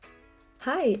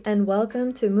Hi, and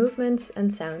welcome to Movements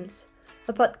and Sounds,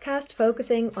 a podcast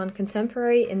focusing on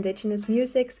contemporary Indigenous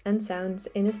musics and sounds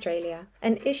in Australia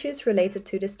and issues related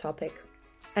to this topic.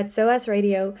 At SOAS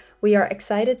Radio, we are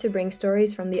excited to bring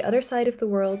stories from the other side of the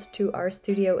world to our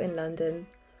studio in London.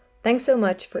 Thanks so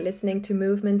much for listening to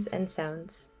Movements and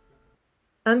Sounds.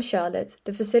 I'm Charlotte,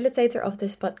 the facilitator of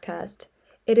this podcast.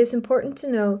 It is important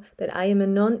to know that I am a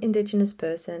non-Indigenous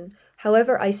person.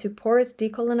 However, I support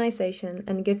decolonization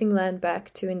and giving land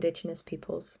back to Indigenous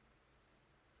peoples.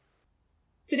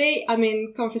 Today, I'm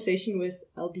in conversation with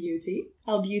Elle Beauty.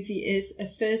 Elle Beauty is a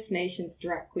First Nations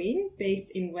drag queen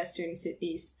based in Western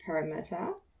Sydney's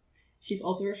Parramatta. She's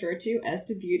also referred to as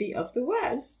the Beauty of the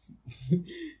West.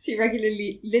 She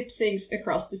regularly lip-syncs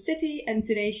across the city, and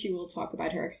today she will talk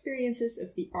about her experiences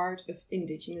of the art of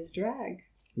Indigenous drag.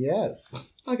 Yes.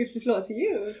 I'll give the floor to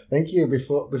you. Thank you.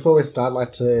 Before we start, I'd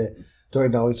like to do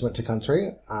acknowledgement to country.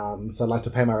 So I'd like to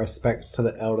pay my respects to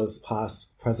the elders past,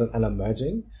 present and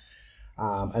emerging.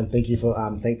 And thank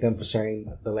them for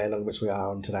sharing the land on which we are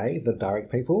on today, the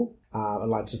Darug people. I'd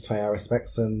like to just pay our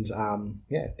respects and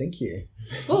thank you.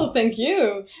 Well, thank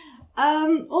you.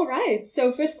 All right.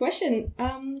 So first question,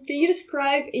 can you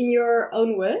describe in your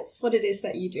own words what it is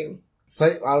that you do? So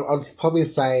I'll probably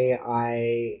say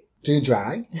I do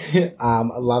drag. I've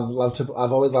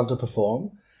always loved to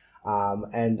perform.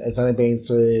 And it's only been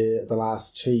through the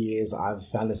last 2 years I've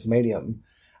found this medium,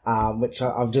 which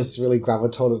I've just really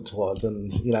gravitated towards.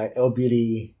 And, Elle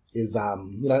Beauty is,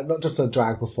 not just a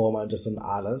drag performer, just an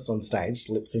artist on stage,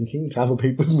 lip syncing to other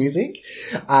people's music.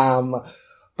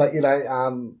 But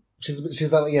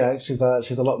she's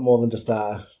a lot more than just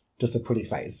a pretty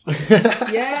face.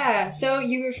 Yeah. So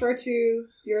you refer to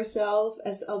yourself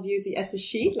as Elle Beauty as a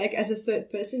she, like as a third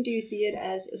person. Do you see it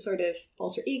as a sort of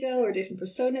alter ego or different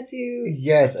persona to you?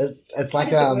 Yes, it's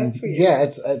like like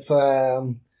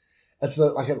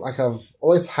I've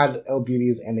always had Elle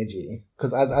Beauty's energy,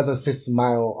 because as a cis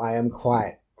male, I've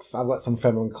got some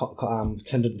feminine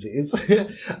tendencies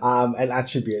and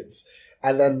attributes.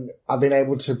 And then I've been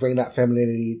able to bring that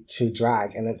femininity to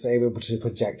drag, and it's able to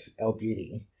project Elle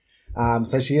Beauty.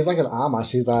 So she is like an armor.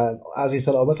 She's as you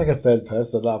said, almost like a third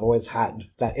person that I've always had.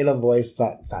 That inner voice,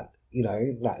 that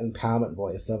empowerment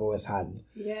voice I've always had.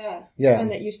 Yeah. Yeah. And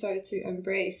that you started to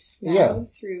embrace now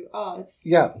through art.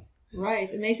 Yeah. Right.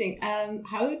 Amazing.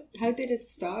 How did it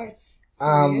start?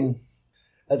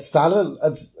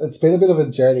 It's been a bit of a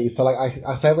journey. So I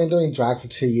say I've been doing drag for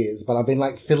 2 years, but I've been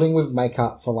fiddling with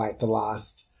makeup for the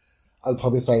last, I'd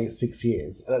probably say 6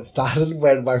 years. And it started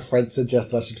when my friend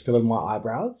suggested I should fill in my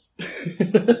eyebrows.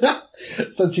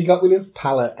 So she got me this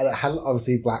palette, and it had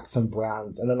obviously blacks and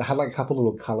browns, and then it had a couple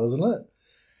little colours in it.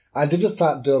 I did just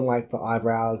start doing the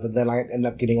eyebrows, and then I ended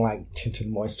up getting tinted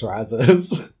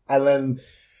moisturisers. And then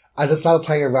I just started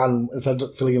playing around instead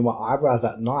of filling in my eyebrows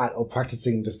at night or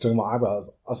practicing just doing my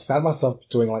eyebrows. I found myself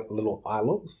doing little eye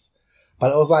looks,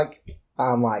 but it was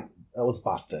it was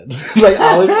busted.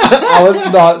 I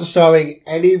was not showing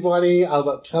anybody. I was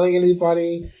not telling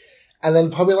anybody. And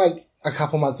then probably a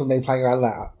couple months of me playing around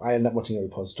that, I ended up watching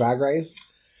RuPaul's Drag Race.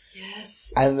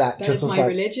 Yes. And that just is was my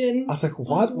religion. I was like,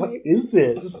 what is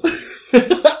this?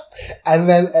 And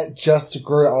then it just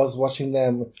grew. I was watching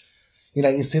them.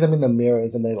 You see them in the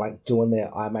mirrors and they're doing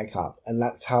their eye makeup. And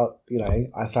that's how,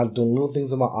 I started doing little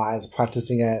things with my eyes,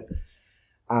 practicing it.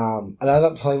 And I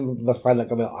ended up telling the friend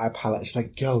got me an eye palette. She's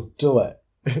like, girl, do it.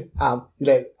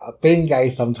 Being gay,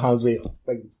 sometimes we,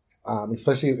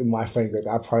 especially in my friend group,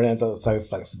 our pronouns are so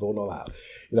flexible and all that.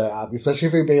 Especially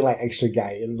if we're being extra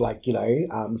gay and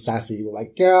sassy, we're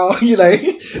like, girl,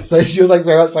 So she was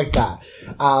very much like that.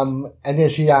 And yeah,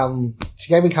 she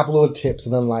gave me a couple of tips,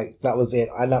 and then that was it.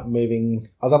 I ended up moving.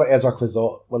 I was up at Ayers Rock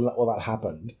Resort when all that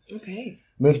happened. Okay.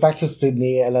 Moved back to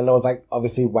Sydney, and then there was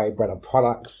obviously way better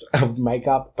products of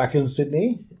makeup back in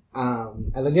Sydney.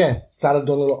 And then started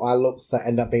doing little eye looks that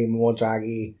end up being more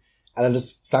draggy. And I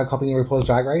just started copying RuPaul's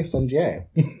Drag Race, and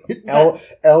Elle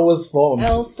was formed.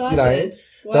 Elle started.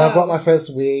 Wow. Then I bought my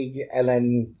first wig,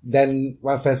 and then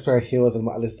my first pair of heels, and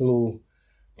this little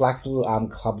black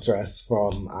club dress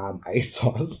from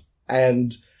ASOS,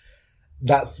 and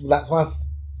that's when I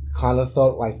kind of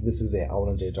thought this is it. I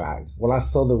want to do drag. When I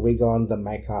saw the wig on, the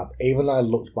makeup, even though I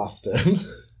looked busted, and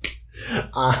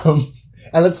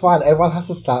it's fine. Everyone has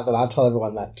to start that. I tell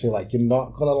everyone that too. You're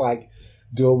not gonna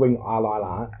do a wing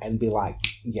eyeliner and be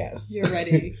yes. You're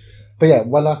ready. But yeah,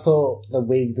 when I saw the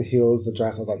wig, the heels, the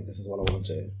dress, I was like, this is what I want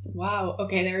to do. Wow.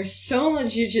 Okay, there's so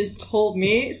much you just told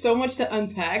me. So much to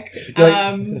unpack.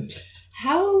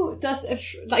 How does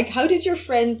how did your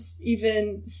friends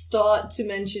even start to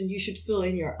mention you should fill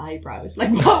in your eyebrows?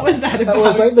 Like, what was that about? It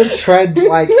was like the trend,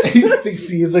 like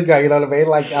 6 years ago. You know what I mean?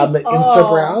 Like the Insta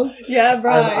brows. Yeah,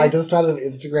 right. And I just started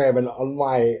Instagram, and on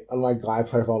my guy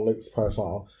profile, Luke's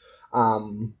profile,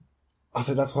 I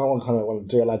said that's what I kind of want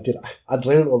to do, and I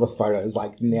deleted all the photos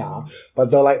like now, but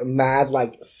they're like mad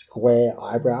like square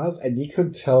eyebrows, and you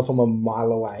could tell from a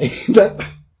mile away that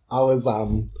I was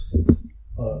sorry,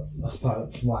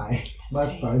 it's my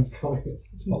phone's calling.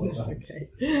 That's okay.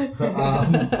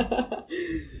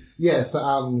 Yes,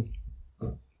 and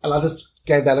I just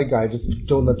gave that a go, just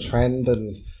doing the trend,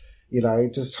 and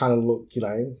just trying to look,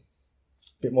 a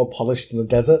bit more polished in the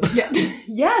desert. Yeah.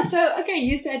 Yeah. So okay,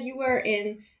 you said you were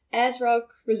in ASRock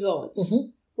Resort.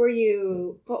 Mm-hmm. What were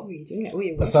you doing there? Were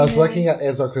you working So I was working at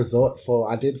ASRock Resort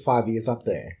I did 5 years up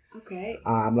there. Okay.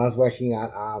 And I was working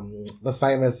at the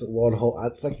famous World Hall.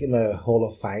 It's like in the Hall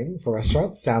of Fame for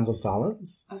restaurants, Sounds of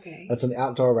Silence. Okay. It's an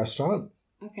outdoor restaurant.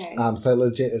 Okay. So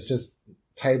legit, it's just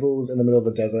tables in the middle of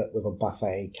the desert with a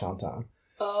buffet counter.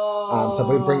 Oh. So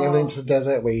we bring everything to the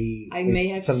desert. I may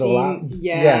have set it all up. seen.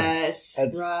 Yes. Yeah,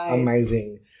 it's right.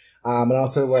 amazing. And I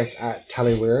also worked at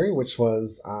Taliwiri, which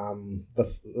was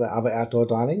the other outdoor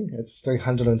dining. It's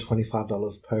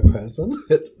 $325 per person.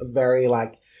 It's very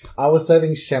I was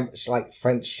serving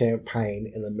French champagne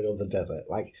in the middle of the desert.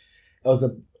 I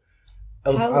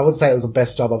would say it was the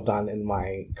best job I've done in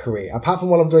my career. Apart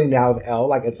from what I'm doing now with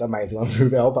Elle, it's amazing what I'm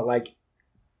doing with Elle, but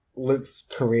Luke's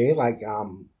career,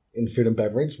 in food and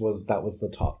beverage was the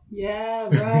top. Yeah,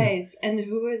 right. And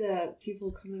who were the people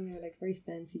coming there? Very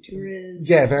fancy tourists?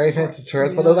 Yeah, very fancy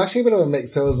tourists, but there was actually a bit of a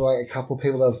mix. There was a couple of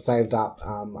people that have saved up.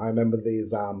 I remember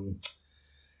this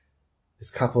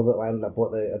couple that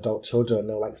brought their adult children.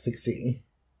 They were 60,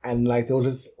 and they were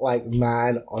just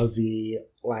mad Aussie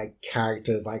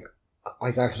characters. I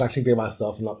could actually be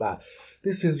myself and not that.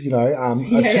 This is, a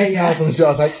tea house on the show. I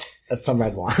was like, it's some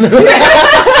red wine.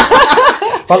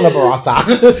 From the Barossa.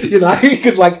 You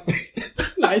could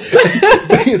nice.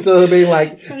 So being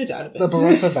turn it down a bit. The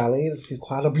Barossa Valley is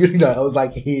quite a beauty. I was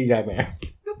like, here you go, man.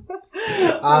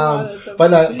 But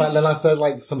then I saw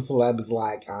some celebs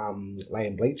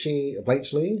Lane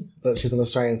Bleachley, but she's an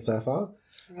Australian surfer,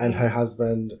 and her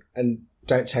husband, and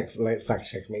don't fact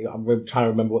check me. I'm trying to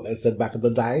remember what they said back in the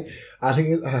day. I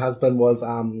think her husband was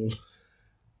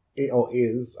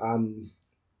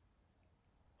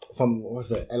from what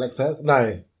was it? LXS?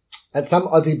 No, it's some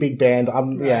Aussie big band.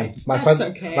 Right. Yeah, my friends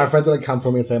are gonna come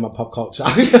from me and say my pop culture.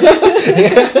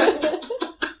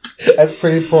 It's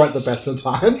pretty poor at the best of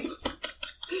times.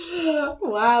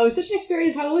 Wow, such an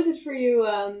experience. How was it for you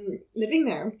living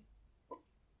there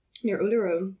near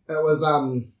Uluru? It was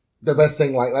the best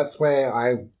thing. That's where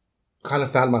I kind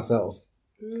of found myself.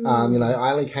 I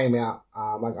only came out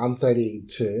I'm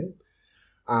 32,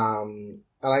 and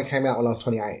I came out when I was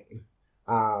 28.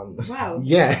 Wow.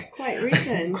 Yeah. Quite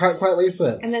recent. quite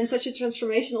recent. And then such a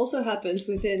transformation also happens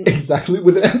within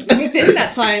within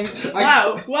that time.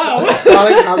 Wow.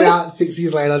 I come out 6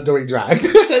 years later doing drag.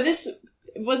 So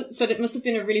it must have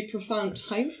been a really profound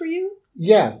time for you?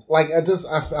 Yeah. I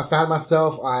found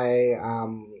myself, I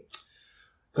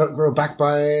grew a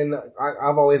backbone.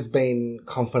 I've always been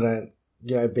confident,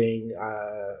 being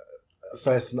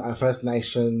First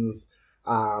Nations,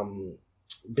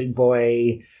 big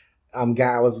boy,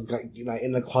 guy. I was,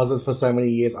 in the closet for so many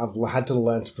years. I've had to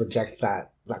learn to project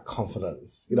that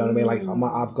confidence. You know what I mean?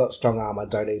 I've got strong arm. I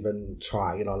don't even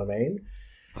try. You know what I mean?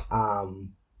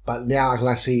 But now I can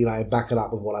actually, back it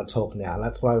up with what I talk now. And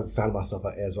that's why I found myself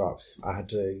at ASRock. I had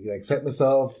to, accept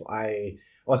myself. I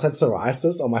also had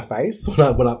psoriasis on my face when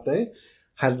I went up there.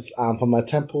 Had, from my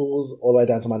temples all the way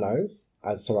down to my nose.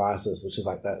 I had psoriasis, which is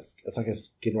it's like a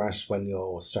skin rash when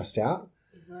you're stressed out.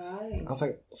 Right. I was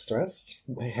like, stressed?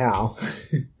 How?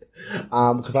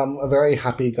 Because I'm a very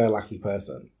happy-go-lucky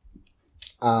person.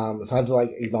 So I had to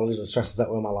acknowledge the stresses that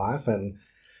were in my life, and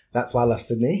that's why I left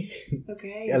Sydney.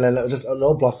 Okay. And then it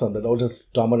all blossomed. It all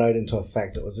just dominoed into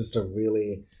effect. It was just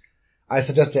I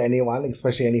suggest to anyone,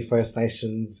 especially any First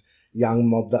Nations young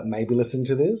mob that may be listening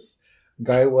to this,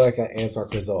 go work at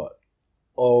ASRock Resort,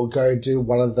 or go do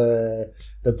one of the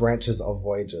branches of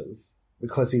Voyages.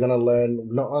 Because you're going to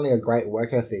learn not only a great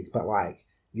work ethic, but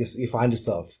you find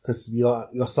yourself, because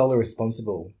you're solely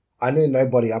responsible. I knew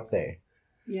nobody up there.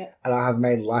 Yeah. And I have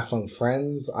made lifelong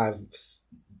friends. I've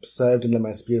served in the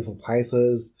most beautiful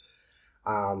places,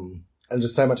 and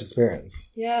just so much experience.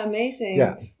 Yeah, amazing.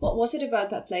 Yeah. What was it about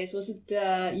that place? Was it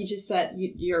you just said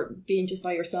you're being just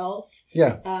by yourself?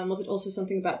 Yeah. Was it also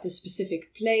something about the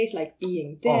specific place,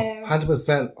 being there?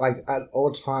 100%. At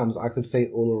all times, I could see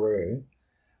Uluru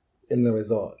in the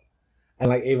resort. And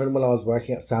like even when I was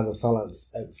working at Sounds of Silence,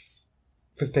 it's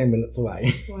 15 minutes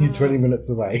away, Wow. 20 minutes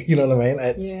away. You know what I mean?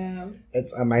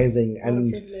 It's amazing. What a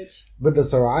And privilege. with the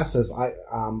psoriasis,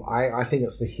 I think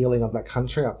it's the healing of that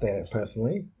country up there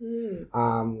personally. When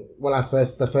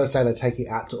the first day they take you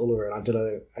out to Uluru, and I did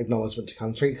an acknowledgement to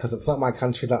country because it's not my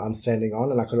country that I'm standing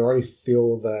on, and I could already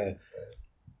feel the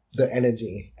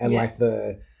energy and like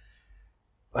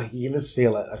you can just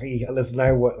feel it. Like there's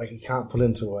no word, like you can't put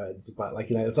into words, but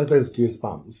like, you know, it's like those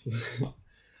goosebumps.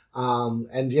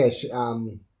 And yeah,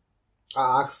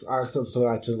 I asked sort of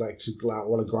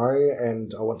want to grow,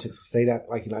 and I want to succeed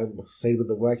succeed with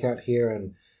the workout here,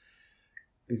 and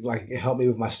like it helped me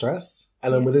with my stress.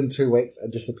 And then within 2 weeks,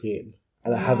 it disappeared,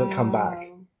 and it hasn't come back.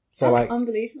 So that's like,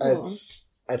 unbelievable.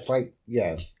 it's like,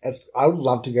 yeah, I would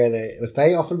love to go there. If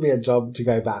they offered me a job to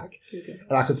go back,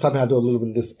 and I could somehow do a little bit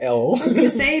of this L. I was going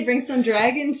to say, bring some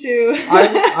drag into...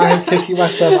 I'm kicking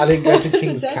myself. I didn't go to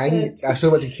Kings Canyon. I should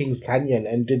have went to Kings Canyon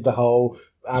and did the whole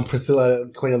Priscilla,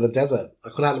 Queen of the Desert. I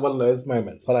could have had one of those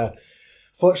moments, but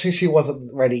fortunately she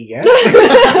wasn't ready yet.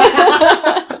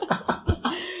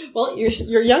 Well,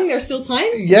 you're young. There's still time.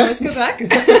 Yeah. Let's go back.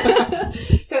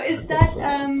 So is that...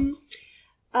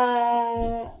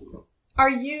 Are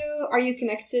you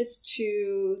connected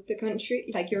to the country,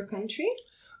 like your country,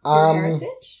 your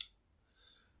heritage?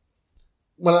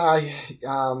 Well,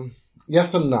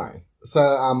 yes and no. So,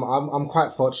 I'm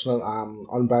quite fortunate.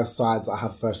 On both sides, I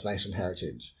have First Nation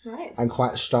heritage, Right. and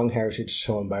quite strong heritage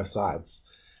too on both sides.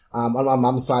 On my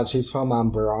mum's side, she's from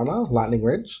Burana, Lightning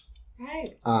Ridge.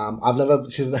 Right.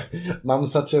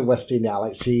 Mum's such a Westie now.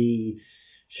 Like she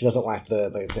doesn't like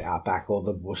the outback or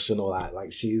the bush and all that.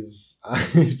 Like she's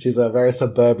a very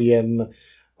suburban,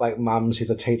 like mum. She's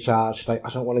a teacher. She's like,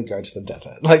 I don't want to go to the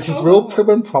desert. Like she's real prim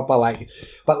and proper, like,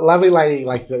 but lovely lady.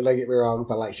 Like don't get me wrong,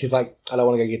 but like she's like, I don't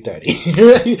want to go get dirty.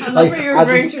 I love where you're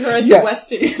referring to her as a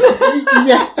Westie.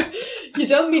 Yeah. You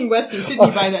don't mean Westie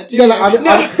Sydney by that, do No, you? when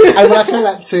I say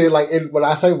that too, like when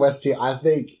I say Westie, I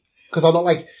think because I'm not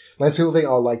like. Most people think,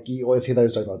 oh, like, you always hear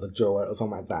those jokes like the Druid or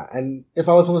something like that. And if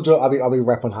I was on the Druid, I'll be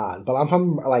rapping hard. But I'm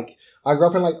from, like, I grew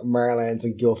up in, like, Marylands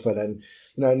and Guildford and,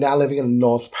 you know, now living in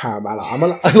North Parramatta. I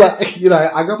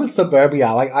grew up in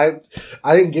suburbia. Like, I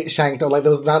didn't get shanked or, like,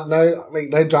 there was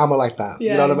no drama like that.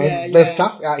 Yeah, you know what I mean? yeah, There's yeah.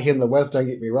 stuff out here in the West, don't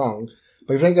get me wrong.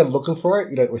 But if you don't go looking for it,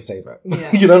 you don't receive it.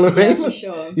 Yeah. You know what I mean? Yeah, for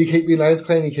sure. You keep your nose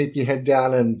clean, you keep your head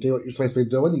down and do what you're supposed to be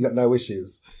doing, you got no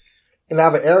issues. In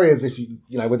other areas, if you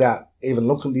without even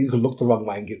looking, you could look the wrong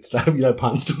way and get stabbed,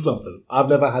 punched or something. I've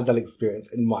never had that experience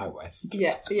in my West.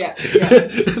 Yeah.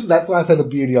 That's why I say the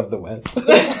beauty of the West. This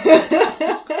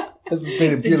has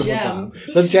been a beautiful time.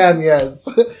 The jam, yes.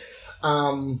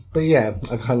 But yeah,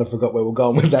 I kind of forgot where we're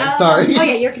going with that. Sorry. Oh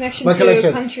yeah, your connection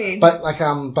to country. But like,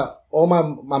 but all my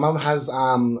mum has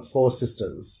 4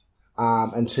 sisters,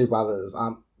 and 2 brothers.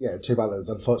 2 brothers.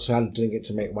 Unfortunately, I didn't get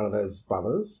to meet one of those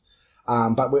brothers.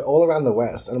 But we're all around the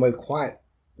West and we're quite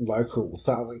local.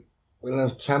 So in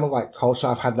terms of like culture,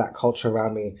 I've had that culture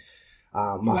around me,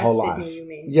 my West whole Sydney, life. you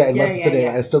mean? Yeah, in West Sydney, yeah.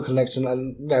 and it's still connection.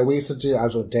 And, we used to do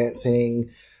Aboriginal dancing.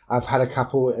 I've had a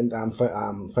couple in,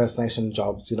 First Nation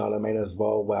jobs, you know what I mean, as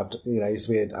well, where I've, used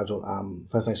to be an Aboriginal,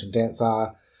 First Nation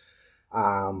dancer.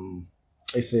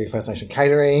 Used to do First Nation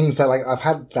catering. So like, I've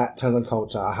had that term of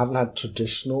culture. I haven't had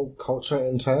traditional culture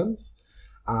in terms.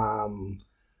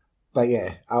 But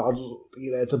yeah,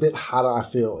 it's a bit harder, I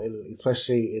feel,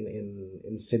 especially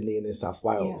in Sydney and in South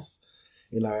Wales.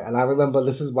 Yeah. And I remember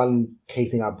this is one key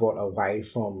thing I brought away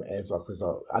from Ayers Rock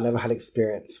Resort. I never had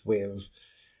experience with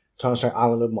Torres Strait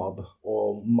Islander mob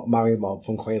or Murray mob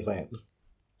from Queensland.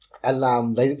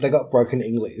 And they got broken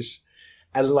English.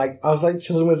 And like, I was like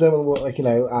chilling with them and like,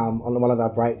 on one of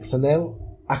our breaks, and then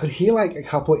I could hear like a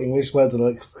couple English words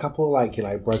and a couple like,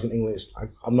 broken English.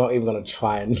 I'm not even going to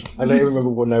try and, I don't even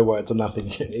remember no words or nothing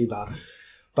either.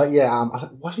 But yeah, I was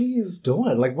like, what are you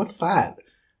doing? Like, what's that?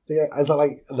 Yeah, I was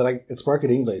like, they're like, it's broken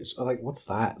English. I was like, what's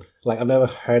that? Like, I've never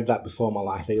heard that before in my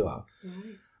life either. Right.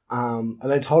 And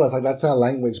they told us like, that's our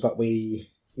language, but we,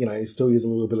 still use a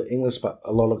little bit of English, but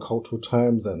a lot of cultural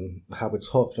terms and how we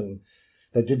talk. And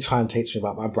they did try and teach me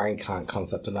about my brain can't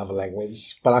concept another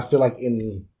language. But I feel like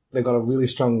they've got a really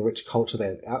strong, rich culture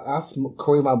there. Us,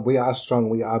 Korean, we are strong,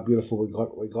 we are beautiful,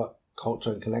 we got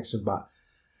culture and connection, but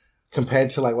compared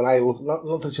to like when I look,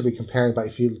 not that you should be comparing, but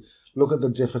if you look at the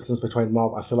differences between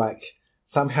mob, I feel like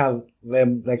somehow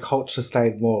their culture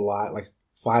stayed more like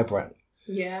vibrant.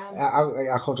 Yeah.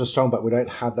 Our culture is strong, but we don't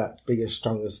have that biggest,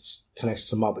 strongest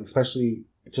connection to mob, especially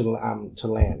to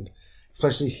land,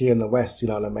 especially here in the West, you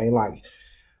know what I mean? Like,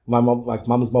 my mum, like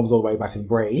mum's all the way back in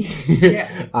Bree.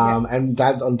 Yeah. And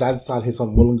on dad's side, he's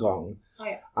on Wollongong. Oh,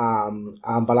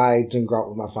 yeah. But I didn't grow up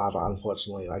with my father,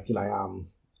 unfortunately. Like, you know,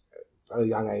 at a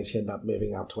young age, he ended up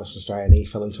moving up to Western Australia and he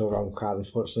fell into a wrong crowd,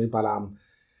 unfortunately. But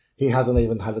he hasn't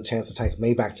even had the chance to take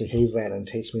me back to his land and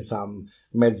teach me some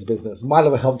meds business. Might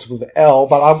have helped with L,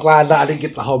 but I'm glad that I didn't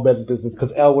get the whole meds business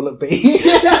because L wouldn't be.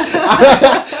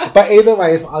 But either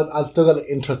way, if I still got an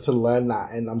interest to learn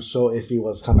that, and I'm sure if he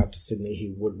was come back to Sydney,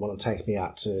 he would want to take me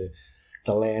out to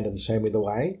the land and show me the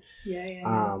way.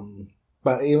 Yeah.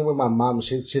 But even with my mum,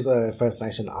 she's a First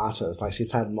Nation artist. Like,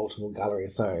 she's had multiple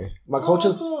galleries, so my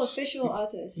culture's... Oh, cool. Visual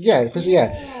artist. Yeah.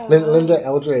 Linda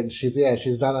Eldridge,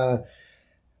 she's done a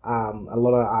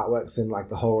lot of artworks in, like,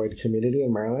 the Holroyd community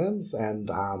in Maryland, and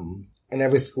in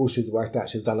every school she's worked at,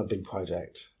 she's done a big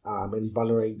project. In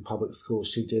Bunnery Public School,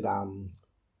 she did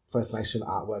First Nation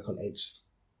artwork on each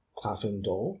classroom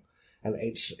door, and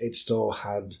each door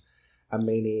had a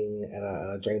meaning and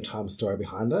a Dreamtime story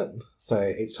behind it. So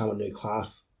each time a new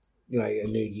class, you know, a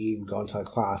new year would go into a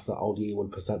class, the old year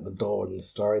would present the door and the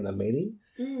story and the meaning.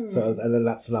 So, and then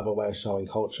that's another way of showing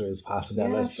culture, is passing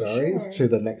down those stories to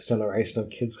the next generation of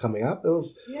kids coming up. It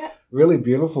was really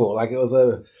beautiful. Like, it was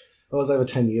over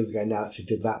 10 years ago now that she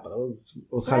did that, but it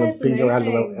was kind of big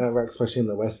amazing. around, especially in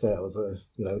the West there. It was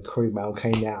the crew mail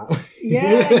came out.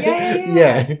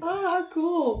 Yeah. Oh,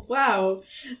 cool. Wow.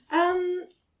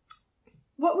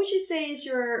 What would you say is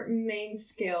your main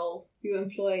skill you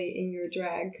employ in your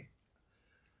drag?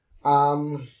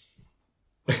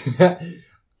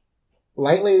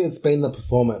 Lately it's been the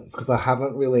performance, because I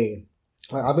haven't really,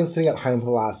 like, I've been sitting at home for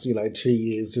the last, 2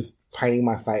 years just painting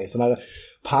my face, and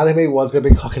part of me was going to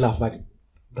be cocking up like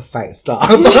the face stuff.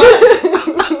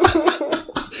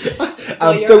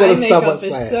 I'm your still eye going to somewhat makeup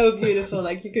is say so beautiful.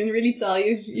 Like, you can really tell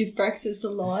you've practiced a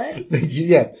lot. it.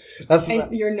 Yeah.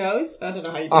 And your nose? I don't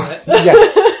know how you do it. Yeah.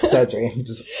 Surgery.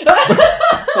 Just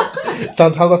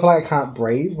sometimes I feel like I can't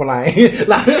breathe when I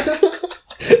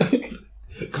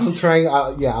contouring.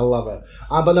 I love it.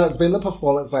 But no, it's been the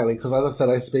performance lately, because as I said,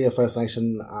 I used to be a First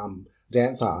Nation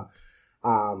dancer.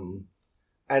 And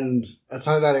it's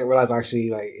something that I didn't realize I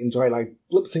actually enjoy,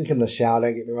 lip sync in the shower,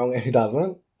 don't get me wrong, who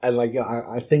doesn't? And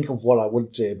I think of what I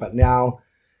would do, but now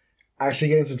actually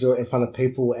getting to do it in front of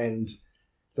people, and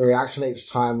the reaction each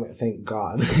time, thank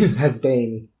God, has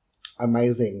been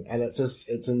amazing. And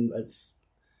it's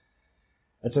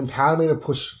empowered me to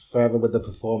push further with the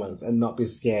performance and not be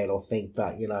scared or think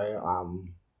that,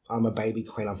 I'm a baby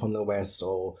queen, I'm from the West,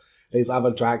 or these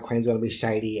other drag queens are going to be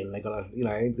shady and they're going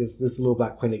to, this little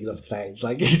black queen to get off stage.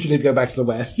 Like, you need to go back to the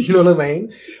West, you know what I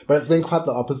mean? But it's been quite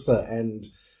the opposite, and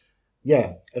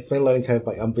yeah, it's been a learning curve,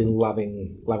 but I've been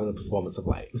loving the performance of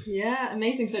late. Yeah,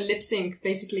 amazing. So lip sync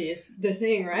basically is the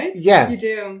thing, right? Yeah. You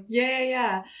do.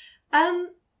 Yeah.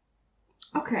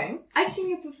 Okay. I've seen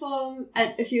you perform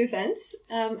at a few events,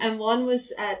 and one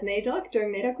was at NAIDOC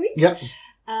during NAIDOC week. Yep.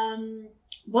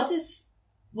 What does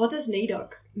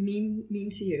NAIDOC mean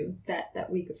to you, that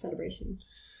week of celebration?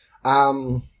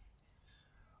 I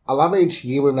love each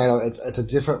year with NAIDOC. It's a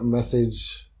different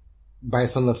message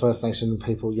based on the First Nation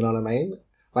people, you know what I mean?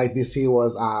 Like, this year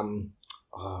was,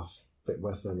 bit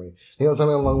worse memory. I think it was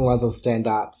something along the lines of stand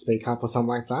up, speak up, or something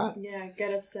like that. Yeah,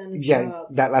 get up, stand up, Yeah, show up.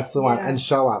 that's the one. Yeah. And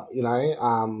show up,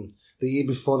 The year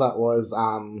before that was,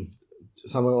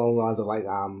 something along the lines of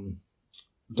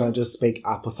don't just speak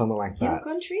up, or something like Hill that.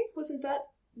 Country? Wasn't that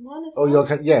one as Oh, well? Hill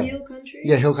Country?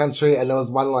 Yeah, Hill Country. And there was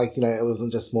one, it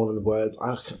wasn't just more than words.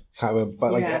 I can't remember.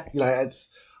 But,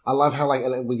 I love how,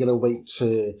 we get a week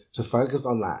to focus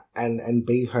on that and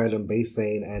be heard and be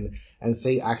seen and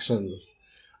see actions.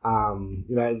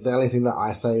 The only thing that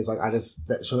I say is,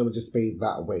 that shouldn't just be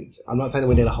that week. I'm not saying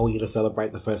we need a whole year to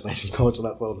celebrate the First Nation culture,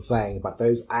 that's what I'm saying, but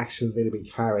those actions need to be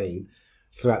carried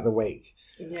throughout the week.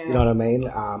 Yeah. You know what I mean?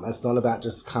 It's not about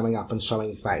just coming up and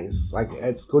showing face.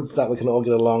 It's good that we can all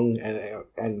get along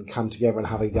and come together and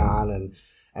have a yarn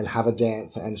and have a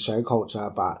dance and show culture,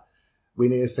 but we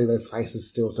need to see those faces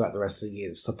still throughout the rest of the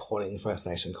year supporting First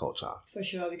Nation culture. For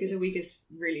sure, because a week is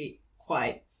really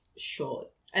quite short.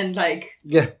 And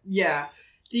yeah.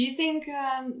 Do you think,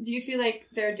 do you feel like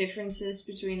there are differences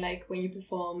between when you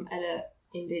perform at a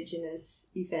Indigenous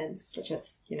events, such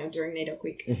as, during NAIDOC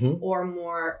week, or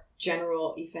more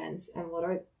general events? And what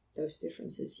are those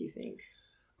differences, you think?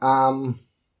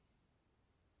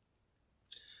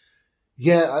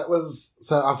 Yeah,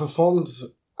 so I performed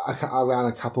around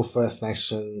a couple First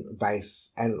Nation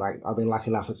base, and I've been lucky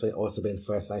enough it's also been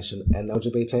First Nation and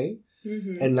LGBT.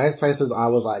 Mm-hmm. In those spaces I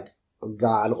was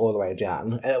guard all the way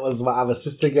down. And it was my other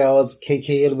sister girls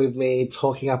kikiing with me,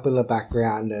 talking up in the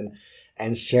background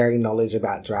and sharing knowledge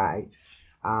about drag.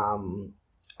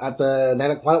 at the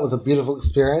Nanook one, it was a beautiful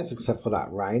experience, except for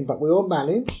that rain, but we all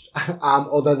managed.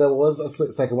 Although there was a split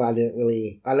second when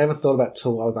I never thought about it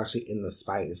till I was actually in the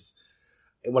space.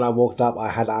 When I walked up,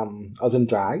 I was in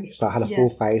drag, so I had a full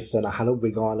face and I had a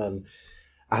wig on and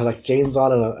I had like jeans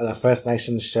on and a First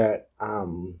Nations shirt,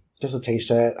 just a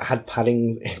t-shirt. I had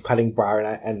padding bra in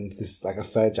it and this like a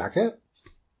fur jacket.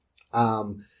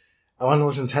 And when I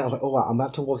walked in tent, I was like, oh wow, I'm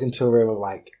about to walk into a room of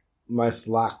like most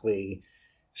likely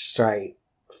straight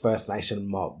First Nation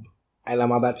mob. And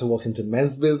I'm about to walk into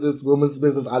men's business, women's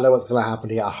business. I know what's going to happen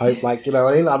here. I hope, like, you know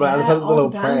what I mean? I just had this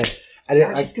little prayer. And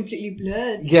it just completely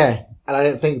blurred. Yeah. And I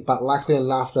didn't think, but luckily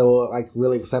enough, they were like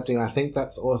really accepting. And I think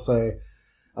that's also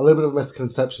a little bit of a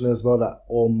misconception as well, that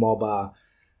all mob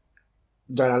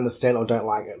don't understand or don't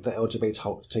like the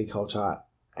LGBT culture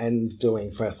and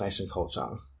doing First Nation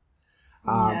culture.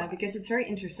 Yeah, because it's very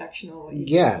intersectional.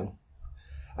 Yeah.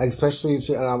 Especially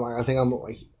I think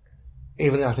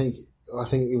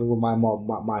even with my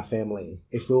mob, my family,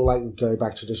 if we'll like go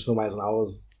back traditional ways and I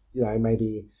was, you know,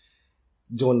 maybe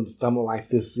doing something like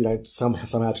this, you know,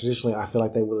 somehow traditionally, I feel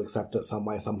like they will accept it some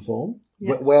way, some form.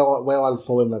 Yeah. Where I'd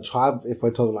fall in the tribe, if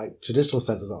we're talking like traditional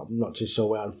senses, I'm not too sure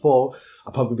where I'd fall.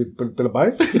 I'll probably be a bit of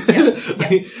both.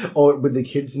 Yeah. Or with the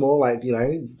kids more, like, you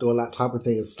know, doing that type of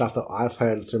thing is stuff that I've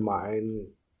heard through my own,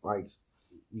 like,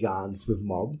 yarns with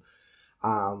mob.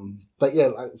 But yeah,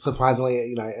 like, surprisingly,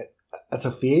 you know, it's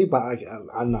a fear, but I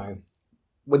don't know.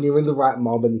 When you're in the right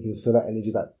mob and you can feel that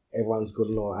energy that everyone's good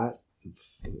and all that,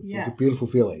 it's a beautiful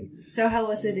feeling. So how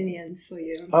was it in the end for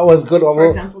you? Oh, it was good. For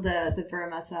example, the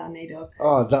Parramatta Nanook.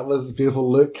 Oh, that was beautiful.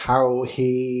 Luke Carroll,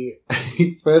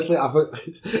 firstly,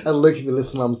 and Luke, if you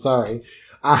listen, I'm sorry.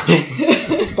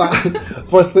 But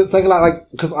for a split second,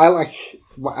 because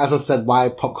as I said, my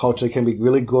pop culture can be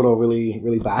really good or really,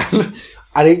 really bad.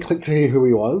 I didn't click to hear who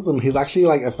he was, and he's actually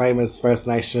like a famous First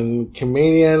Nation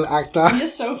comedian, actor.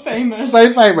 He's so famous. So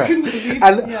famous.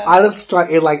 I just struck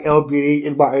in like Elle Beauty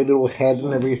in my own little head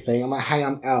and everything. I'm like, hey,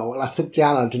 I'm Elle. And I sit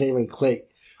down and I didn't even click.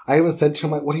 I even said to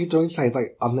him, like, what are you doing today? He's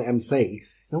like, I'm the MC.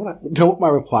 You know what my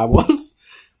reply was?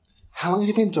 How long have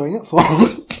you been doing it for?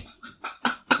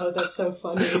 Oh, that's so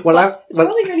funny. It's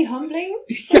probably really humbling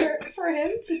for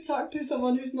him to talk to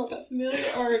someone who's not that familiar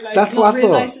or like not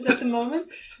realizes at the moment.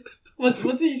 What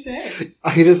did he say?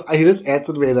 He just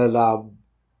answered me and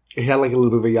he had like a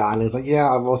little bit of a yarn. He's like, yeah,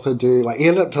 I've also do like he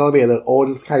ended up telling me and it all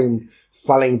just came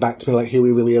flooding back to me like who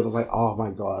he really is. I was like, oh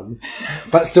my god.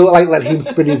 But still like let him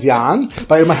spin his yarn.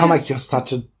 But in my head I'm like, you're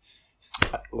such a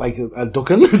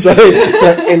ducken. So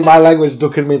in my language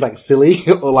ducken means like silly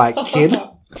or like kid.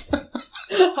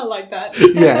 I like that.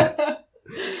 Yeah.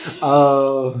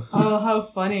 Oh, how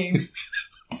funny.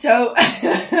 So,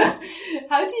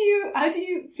 how do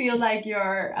you feel like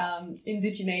your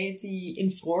indigeneity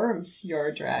informs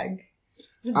your drag?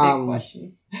 It's a big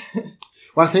question.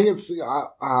 Well, I think it's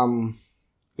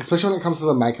especially when it comes to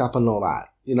the makeup and all that.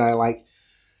 You know, like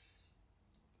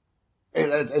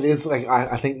it is like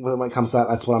I think when it comes to that,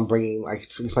 that's what I'm bringing. Like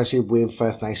especially with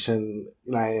First Nation,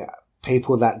 you know,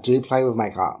 people that do play with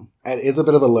makeup. It is a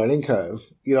bit of a learning curve.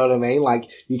 You know what I mean? Like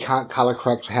you can't color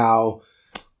correct how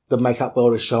the makeup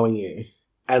world is showing you.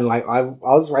 And like, I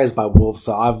was raised by wolves,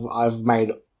 so I've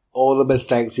made all the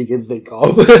mistakes you can think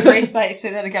of. Raised by,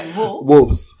 say that again, wolves?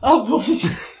 Wolves. Oh,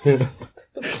 wolves.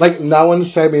 Like, no one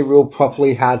showed me real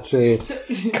properly how to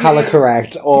color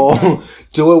correct or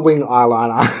do a wing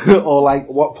eyeliner or like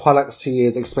what products to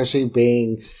use, especially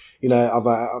being, you know, of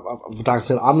a dark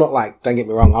skin. I'm not like, don't get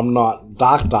me wrong, I'm not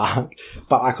dark,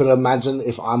 but I could imagine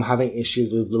if I'm having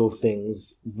issues with little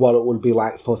things, what it would be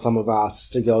like for some of our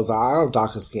sister girls that are of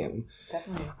darker skin.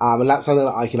 Definitely. And that's something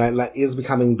that, you know, that is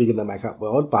becoming big in the makeup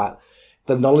world, but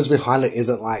the knowledge behind it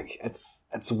isn't like,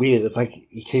 it's weird. It's like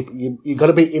you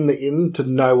gotta be in to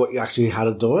know what you actually, how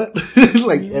to do it.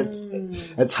 Like,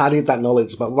 it's hard to get that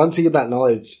knowledge, but once you get that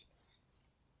knowledge,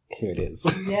 here it is.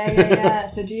 Yeah.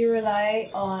 So do you rely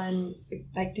on,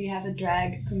 like, do you have a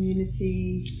drag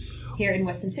community here in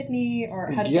Western Sydney,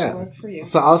 or how does that work for you?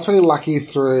 So I was pretty lucky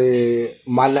through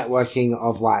my networking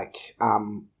of like,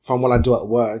 from what I do at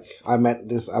work, I met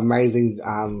this amazing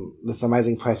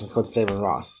person called Stephen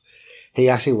Ross. He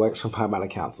actually works for Parramatta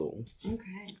Council.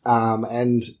 Okay.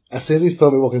 And as soon as he saw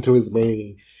me walk into his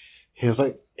meeting, he was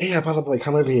like, yeah, by the way,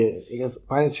 come over here. He goes,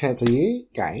 by any chance, are you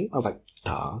gay? I was like,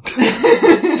 duh.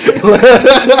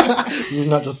 Did you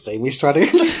not just see me strutting?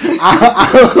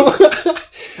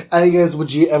 And he goes,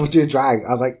 would you ever do drag?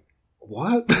 I was like,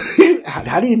 what?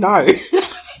 How do you know?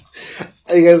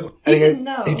 And he goes, he didn't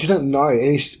know. He didn't know.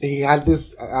 And he had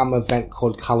this event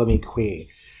called Colour Me Queer.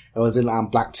 It was in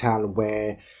Blacktown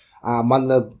where One of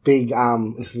the big,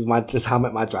 this is just how I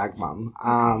met my drag mum.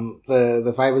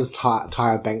 The favours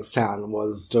Tyra Bankstown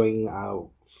was doing a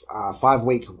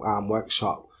 5-week,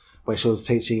 workshop where she was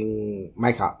teaching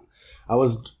makeup. I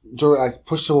was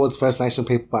pushed towards First Nation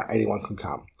people, but anyone could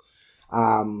come.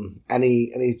 And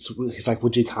he's like,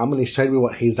 would you come? And he showed me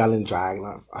what he's done in drag.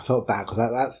 And I felt bad because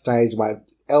at that stage, my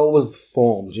L was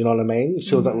formed. You know what I mean?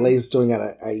 She was at least doing it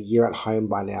a year at home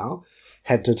by now.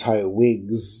 Head to toe,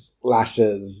 wigs,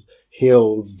 lashes,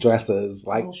 heels, dresses,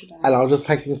 and I was just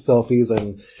taking selfies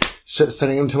and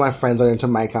sending them to my friends that are into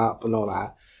makeup and all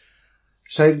that.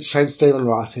 Showed Stephen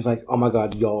Ross. He's like, oh my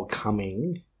God, you're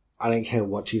coming. I don't care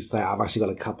what you say. I've actually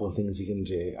got a couple of things you can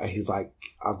do. He's like,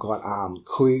 I've got,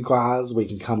 queer guys where you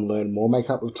can come learn more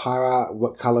makeup with Tyra,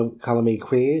 what color me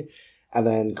queer, and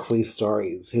then queer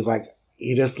stories. He's like,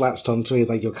 he just latched onto it. He's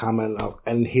like, you're coming,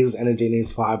 and his energy and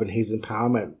his vibe and his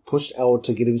empowerment pushed Elle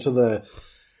to get into the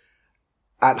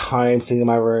at home, sitting in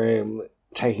my room,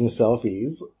 taking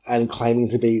selfies and claiming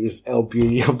to be this Elle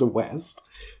beauty of the West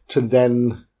to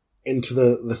then into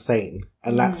the scene.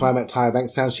 And that's why I met Tyra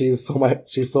Bankstown.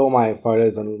 She saw my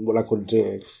photos and what I could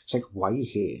do. She's like, why are you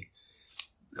here?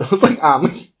 I was like,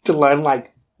 to learn,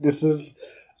 like, this is,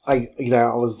 like, you know,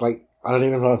 I was like, I don't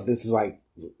even know if this is like,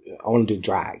 I want to do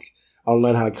drag. I want to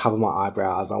learn how to cover my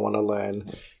eyebrows. I want to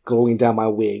learn gluing down my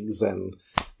wigs and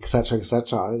et cetera, et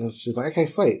cetera. And she's like, okay,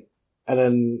 sweet. And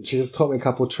then she just taught me a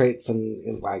couple of tricks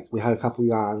and like, we had a couple of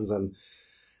yarns, and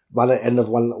by the end of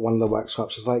one of the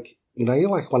workshops, she's like, you know, you're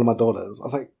like one of my daughters. I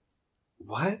was like,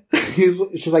 what?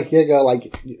 She's like, yeah, girl,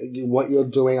 like, what you're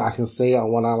doing, I can see. I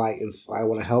want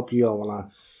to help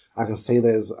you. I can see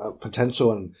there's a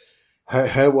potential, and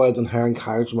her words and her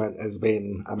encouragement has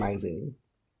been amazing.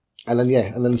 And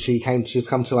then she's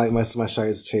come to like most of my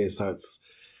shows too. So it's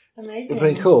amazing. It's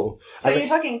been cool. So you're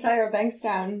talking Tyra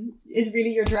Bankstown is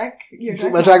really your drag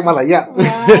my drag mother, yeah.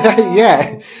 Wow.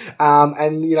 Yeah.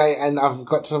 And you know, and I've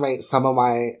got to meet some of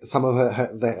her,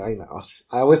 you know,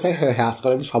 I always say her house.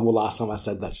 Got in trouble last time I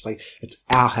said that. She's like, it's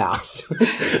our house.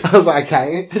 I was like,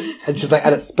 okay. And she's like,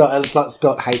 and it's not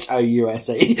spelled House.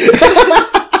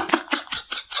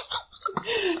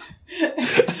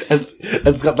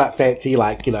 It's got that fancy,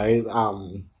 like, you know,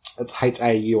 it's Haus.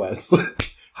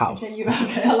 House. Okay,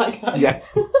 I like that. Yeah.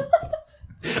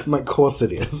 My course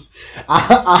it is. So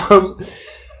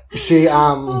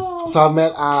I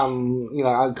met, you know,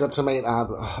 I got to meet, I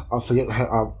forget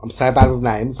her, I'm so bad with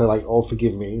names, so like, all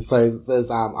forgive me. So there's,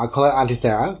 I call her Auntie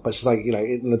Sarah, but she's like, you know,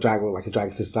 in the drag world, like a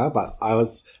drag sister, but I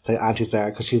always say Auntie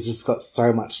Sarah because she's just got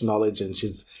so much knowledge, and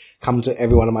she's come to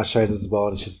every one of my shows as well,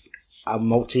 and she's a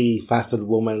multifaceted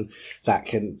woman that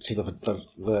she's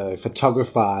the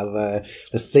photographer,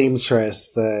 the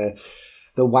seamstress, the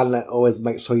one that always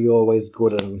makes sure you're always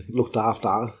good and looked after.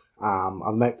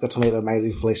 I've got to meet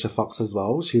amazing Felicia Fox as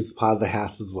well. She's part of the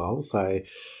house as well. So,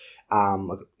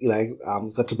 you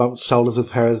know, got to bump shoulders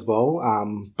with her as well.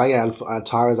 But yeah,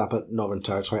 Tyra's up at Northern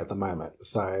Territory at the moment.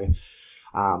 So,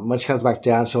 when she comes back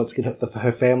down, she wants to get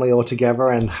her family all together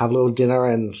and have a little dinner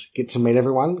and get to meet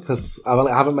everyone, because I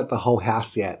haven't met the whole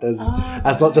house yet.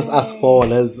 It's not just us four.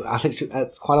 I think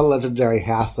it's quite a legendary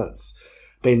house that's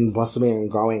been blossoming and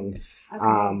growing. Okay.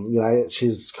 You know,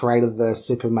 she's created the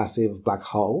supermassive black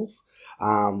holes.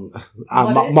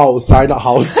 Moles, sorry, not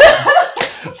holes.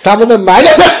 Some of them made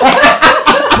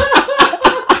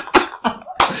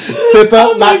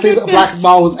super massive black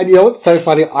moles. And you know what's so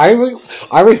funny?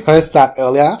 I rehearsed that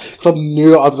earlier because I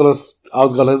knew I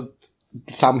was gonna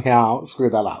somehow screw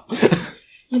that up.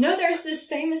 You know, there's this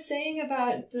famous saying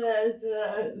about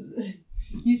the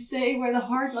you say where the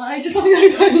heart lies, or something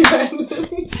like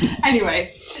that.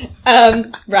 Anyway,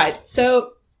 right.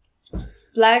 So,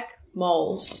 black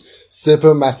moles.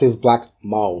 Super massive black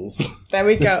moles. There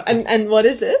we go. And what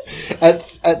is this?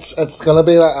 It's gonna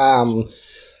be like,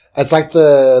 it's like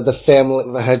the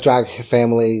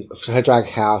family, her drag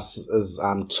house's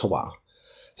tour.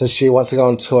 So she wants to go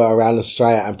on tour around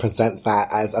Australia and present that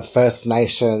as a First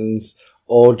Nations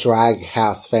all drag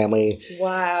house family.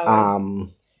 Wow.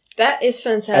 That is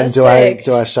fantastic. And do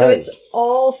I show? So it's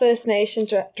all First Nation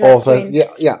drag queens.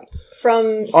 Yeah.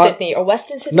 From Sydney or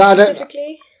Western Sydney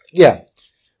specifically? Yeah.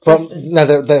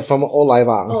 They're from all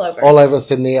over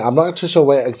Sydney. I'm not too sure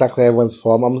where exactly everyone's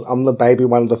from. I'm the baby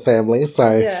one of the family,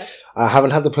 so yeah. I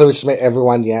haven't had the privilege to meet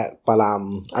everyone yet, but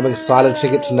I'm excited to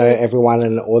get to know everyone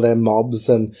and all their mobs,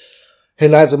 and who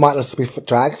knows, we might not just be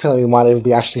drag family, we might even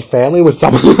be actually family with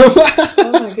some of them.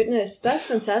 Oh my goodness, that's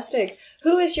fantastic.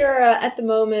 Who is your, at the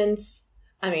moment,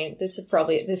 I mean, this is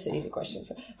an easy question,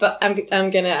 but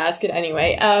I'm gonna ask it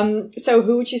anyway. So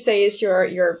who would you say is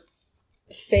your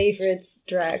favorite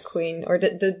drag queen, or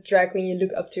the drag queen you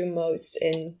look up to most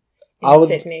in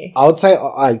Sydney? I would say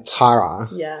like Tara.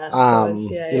 Yeah, of course.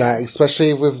 You know,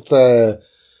 especially with the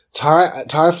Tara,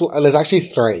 there's actually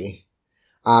 3.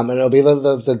 And it'll be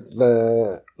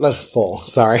no, 4,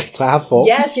 sorry. Can I have 4?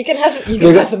 Yes, you can have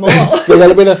them all. They're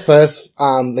gonna be the first,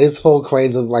 these 4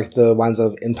 queens are like the ones that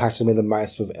have impacted me the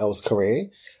most with Elle's career.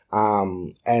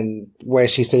 And where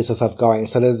she sees herself going.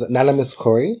 So there's Nana Miss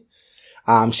Corey.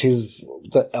 She's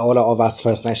the elder of us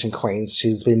First Nation queens.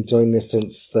 She's been doing this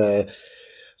since the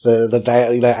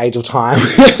day, you know, age of time.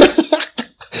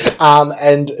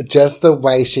 And just the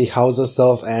way she holds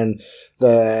herself and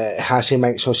how she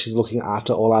makes sure she's looking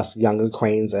after all us younger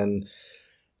queens, and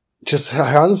just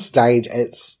her on stage,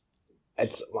 it's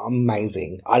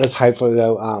amazing. I just hope for, you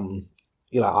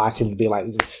know, I can be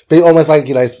almost like,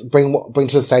 you know, bring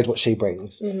to the stage what she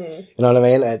brings. Mm-hmm. You know what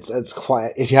I mean? It's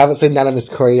quite, if you haven't seen Nana Miss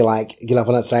Curry, like, get up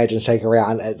on that stage and shake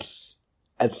around, it's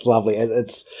lovely.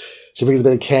 She brings a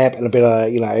bit of camp and a bit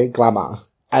of, you know, glamour.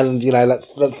 And, you know,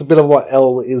 that's a bit of what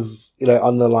Elle is, you know,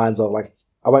 on the lines of, like,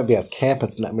 I won't be as camp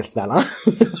as Miss Nana.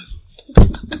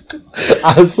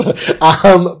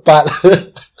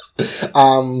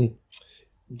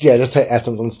 Yeah, just her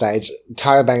essence on stage.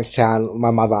 Tyra Bankstown, my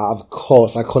mother, of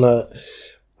course, I couldn't.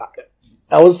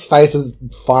 Elle's face has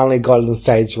finally gotten the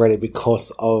stage ready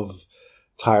because of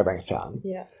Tyra Bankstown.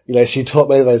 Yeah. You know, she taught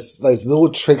me those little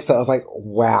tricks that I was like,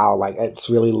 wow, like, it's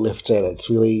really lifted. It's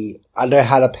really, I know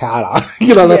how to powder.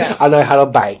 You know, yes. I know how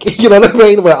to bake. You know what I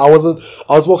mean? Where I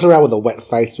was walking around with a wet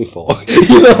face before.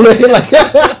 You know what I mean? Like,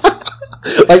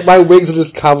 like my wigs are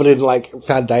just covered in like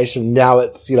foundation. Now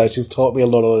it's, you know, she's taught me a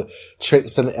lot of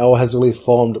tricks, and Elle has really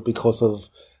formed because of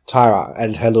Tyra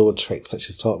and her little tricks that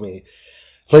she's taught me.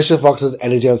 Felicia Fox's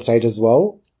energy on stage as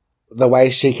well. The way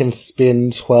she can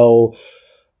spin, twirl,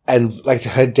 and like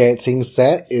her dancing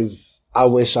set is, I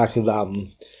wish I could,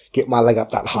 get my leg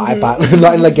up that high, but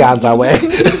not in the gowns I wear.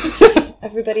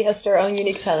 Everybody has their own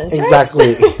unique talents,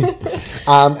 exactly. Right?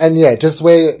 And yeah, just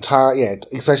where Tyra,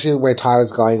 especially where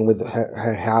Tyra's going with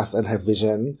her house and her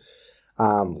vision.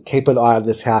 Keep an eye on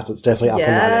this house. It's definitely up and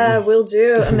running. Yeah, will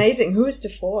do. Amazing. Who's the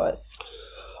 4th?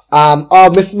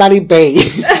 Miss Maddie B.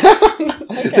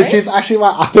 Okay. So she's actually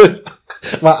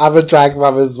my other drag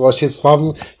mum as well. She's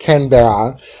from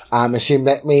Canberra. And she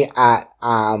met me at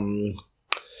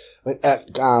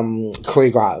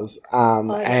choreographs.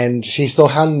 And she saw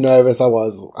how nervous I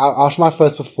was. After my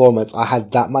first performance, I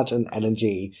had that much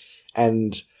energy,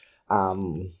 and, I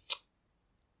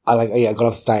got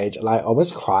off stage and I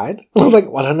almost cried. I was like,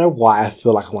 I don't know why I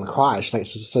feel like I want to cry. She's like,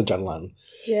 it's just adrenaline.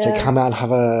 Yeah. She'd come out and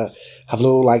have a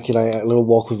little, like, you know, a little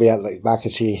walk with me out like back,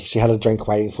 and she had a drink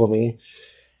waiting for me.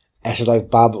 And she's like,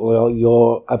 Bub, well,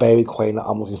 you're a baby queen that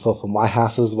I'm looking for my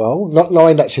house as well. Not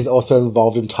knowing that she's also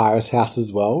involved in Tyra's house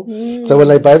as well. Mm. So when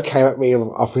they both came at me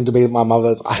offering to be my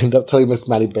mother's, I ended up telling Miss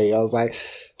Maddie B, I was like,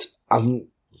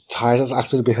 Tyra just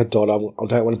asked me to be her daughter. I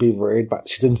don't want to be rude, but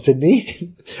she's in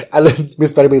Sydney. And then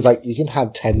Miss Maddie B's like, you can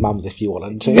have 10 mums if you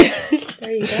wanted to.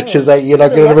 There you go. She's like, you're not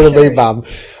getting rid of me, mum.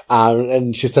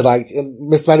 And she said, like,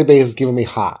 Miss Maddie B has given me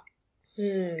heart.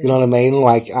 You know what I mean?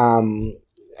 Like,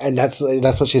 and that's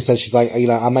what she said. She's like, you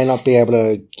know, I may not be able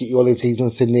to get you all these gigs in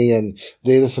Sydney and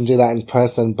do this and do that in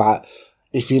person, but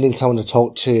if you need someone to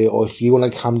talk to, or if you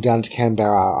want to come down to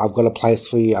Canberra, I've got a place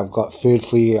for you. I've got food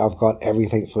for you. I've got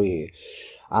everything for you.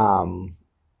 And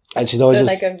she's always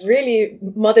like a really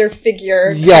mother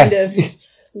figure kind of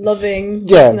loving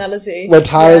personality. Where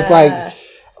Tyra's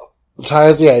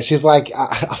she's like,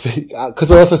 I think,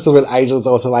 cause we're also still in ages,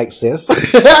 also like sis.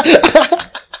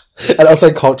 And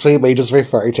also culturally, we just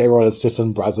refer to everyone as sis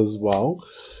and bros as well.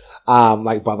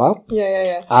 Like brother.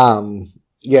 Yeah.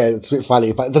 Yeah, it's a bit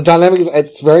funny, but the dynamic is,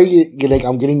 it's very unique.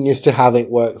 I'm getting used to how it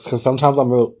works, cause sometimes I'm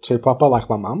real too proper, like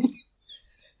my mum.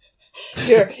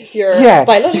 Your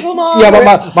biological mom?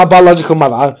 Yeah, my biological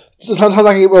mother. Sometimes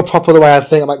I can get real proper the way I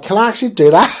think. I'm like, can I actually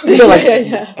do that? They're like,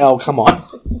 yeah. Elle, come on.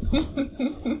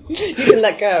 You can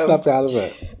let go. Not proud of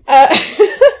it.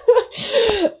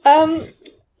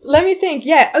 Let me think.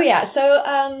 Yeah. Oh, yeah.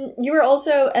 So, you were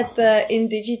also at the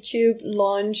IndigiTube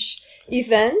launch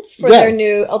event for their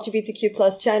new LGBTQ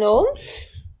plus channel.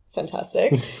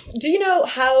 Fantastic. Do you know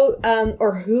how,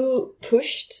 or who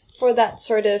pushed for that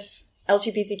sort of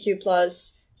LGBTQ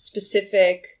plus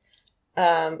specific,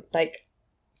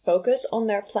 focus on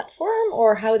their platform,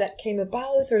 or how that came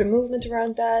about, or the movement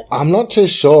around that? I'm not too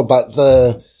sure, but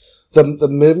the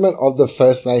movement of the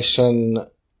First Nation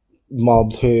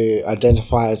mob who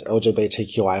identify as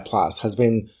LGBTQI plus has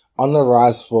been on the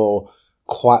rise for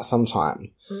quite some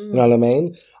time. You know what I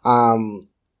mean?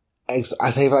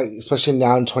 I think, like, especially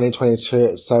now in 2022,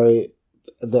 it's so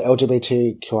the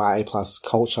LGBTQIA plus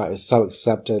culture is so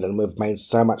accepted and we've made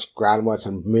so much groundwork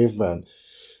and movement,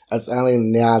 it's only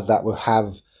now that we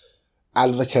have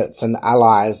advocates and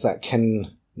allies that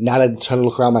can, now they turn to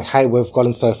look around like, hey, we've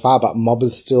gotten so far, but mob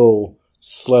is still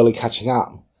slowly catching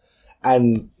up.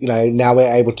 And, you know, now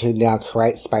we're able to now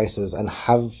create spaces and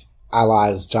have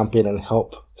allies jump in and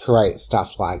help create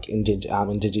stuff like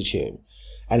Indigitube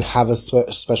and have a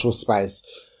special space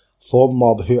for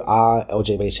mob who are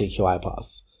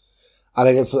LGBTQI+. I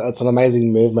think it's an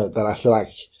amazing movement that I feel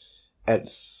like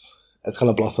it's going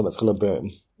to blossom, it's going to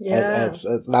boom. Yeah.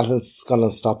 Nothing's going to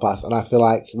stop us. And I feel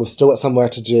like we've still got some work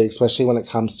to do, especially when it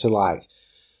comes to like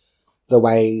the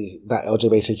way that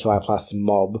LGBTQI+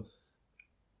 mob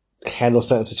handle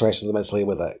certain situations mentally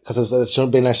with it. Because there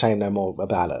shouldn't be no shame no more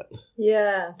about it.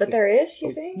 Yeah. But there is,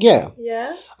 you think? Yeah.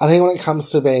 Yeah. I think when it comes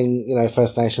to being, you know,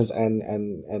 First Nations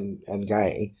and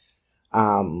gay,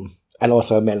 and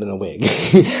also men in a wig.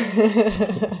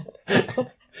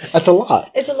 That's a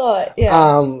lot. It's a lot,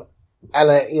 yeah.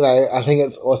 And you know, I think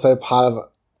it's also part of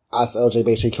us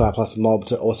LGBTQI+ mob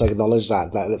to also acknowledge that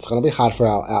it's going to be hard for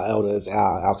our elders,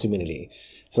 our community.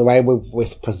 So the way we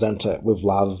present it with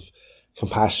love,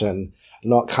 compassion,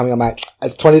 not coming on like,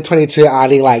 it's 2022,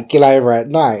 Auntie, like, get over it.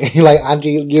 No. Like,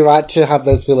 Auntie, you're right to have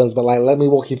those feelings, but like, let me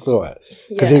walk you through it.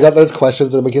 Because you got those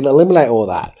questions and we can eliminate all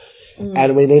that.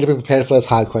 And we need to be prepared for those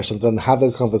hard questions and have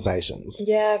those conversations.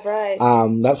 Yeah, right.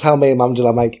 That's how me and Mum did.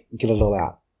 I'm like, get it all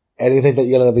out. Anything that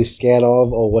you're going to be scared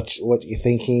of or what you're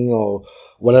thinking or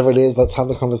whatever it is, let's have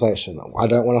the conversation. I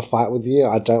don't want to fight with you.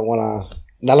 I don't want to,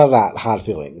 none of that hard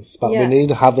feelings. But we need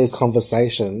to have these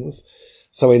conversations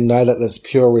so we know that there's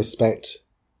pure respect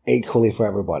equally for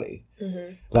everybody.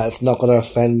 Mm-hmm. That it's not going to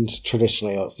offend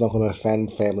traditionally or it's not going to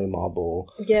offend family mob or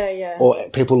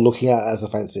people looking at it as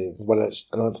offensive when it's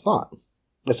not.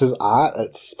 This is art,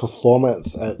 it's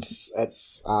performance,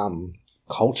 it's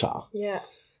culture. Yeah.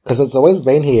 Because it's always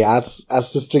been here. As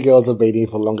sister girls have been here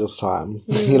for the longest time.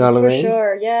 You know what I mean? For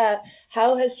sure, yeah.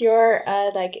 How has your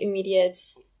like immediate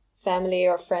family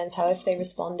or friends, how have they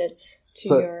responded to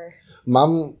your...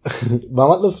 Mum at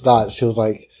the start, she was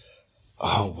like,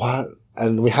 oh, what?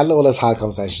 And we had all this hard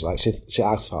conversation. Like, she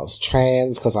asked if I was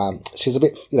trans, because she's a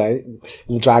bit, you know, in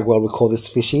the drag world, we call this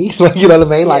fishy. Like, you know what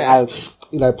I mean? Like,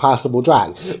 you know, passable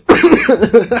drag.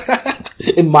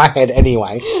 In my head,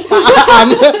 anyway.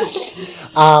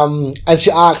 And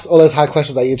she asked all those hard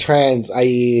questions. Are you trans? Are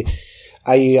you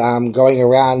going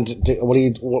around?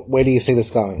 Where do you see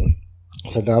this going? I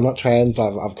said, no, I'm not trans. I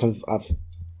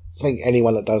think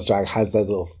anyone that does drag has those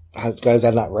goes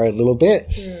down that road a little bit.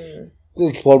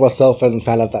 Explored myself and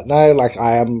found out that no, like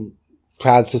I am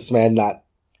proud cis man that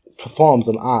performs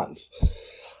in arts.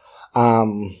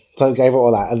 So I gave her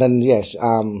all that. And then, I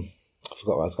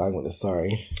forgot where I was going with this,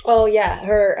 sorry. Oh, yeah,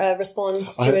 her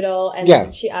response to it all.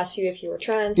 And she asked you if you were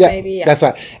trans, maybe. Yeah, that's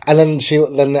right. And then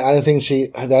the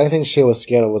only thing she was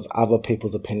scared of was other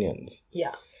people's opinions.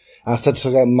 Yeah. And I said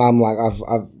to her, Mum, like,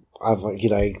 I've, you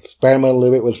know, experimented a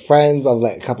little bit with friends. I've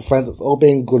let a couple of friends. It's all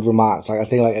been good remarks. Like, I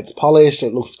think, like, it's polished.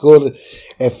 It looks good.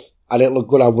 If I didn't look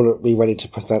good, I wouldn't be ready to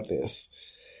present this.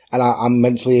 And I'm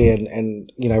mentally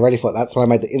and, you know, ready for it. That's when I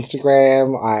made the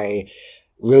Instagram. I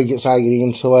really started getting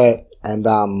into it. And,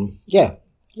 yeah.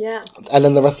 And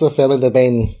then the rest of the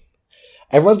family,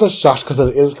 everyone's just shocked because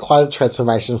it is quite a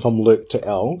transformation from Luke to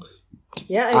Elle.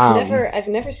 Yeah, I've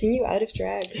never seen you out of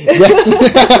drag.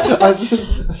 I'll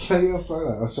show you a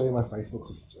photo. I'll show you my Facebook.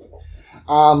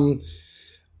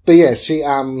 But yeah,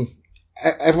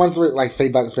 everyone's like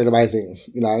feedback's been amazing,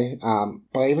 you know.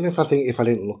 But even if I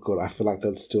didn't look good, I feel like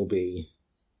they'd still be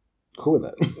cool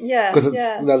with it. Yeah, because it's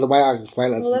the way I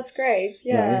explain it. Well, that's great.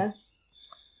 Yeah. You know,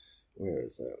 where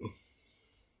is it?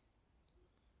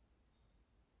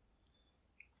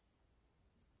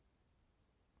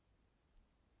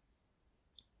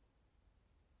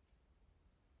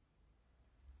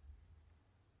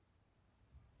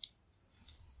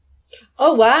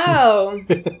 Oh, wow.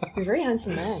 You're a very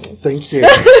handsome man. Thank you.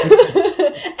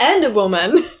 And a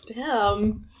woman.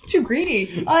 Damn. Too greedy.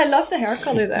 Oh, I love the hair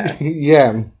color there.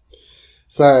 Yeah.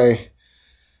 So,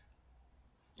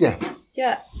 yeah.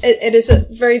 Yeah. It is a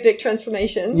very big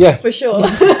transformation. Yeah. For sure.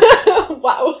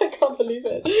 Wow. I can't believe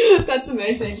it. That's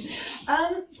amazing.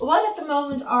 What at the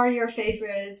moment are your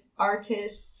favorite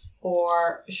artists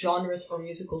or genres or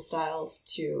musical styles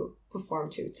to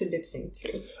perform to lip sync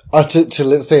to? Oh, to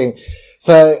lip sync.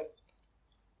 So,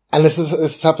 and this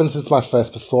has happened since my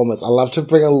first performance. I love to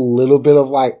bring a little bit of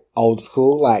like old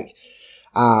school, like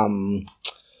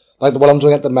what I'm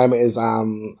doing at the moment is, I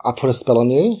Put a Spell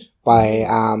on You by,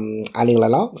 Annie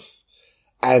Lennox.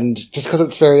 And just cause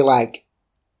it's very like,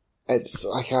 it's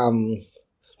like,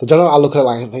 the genre I look at it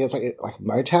like, I think it's like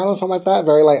Motown or something like that.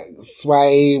 Very like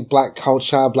sway, black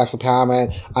culture, black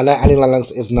empowerment. I know Annie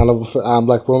Lennox is not a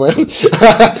black woman.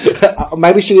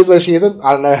 Maybe she is, maybe she isn't.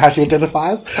 I don't know how she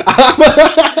identifies.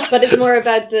 But it's more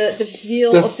about the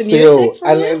feel of the music.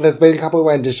 And there's been a couple of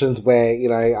renditions where,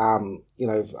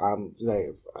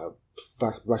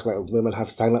 black women have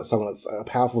sang that song. It's a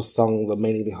powerful song, the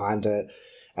meaning behind it.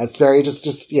 And it's very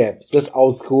just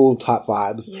old school type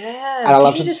vibes. Yeah. And I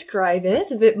love Can you describe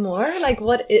it a bit more? Like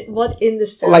what in the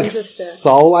sense like of the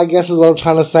soul, I guess is what I'm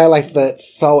trying to say. Like the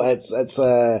soul, it's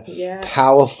a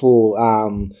powerful,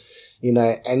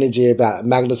 energy about it,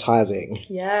 magnetizing.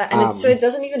 Yeah, and so it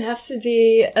doesn't even have to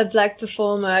be a black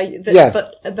performer,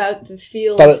 but about the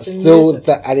feel but of it's the still music.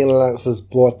 that Annie Lennox has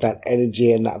brought that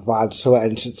energy and that vibe to it,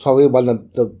 and it's probably one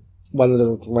of the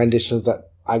renditions that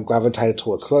I gravitated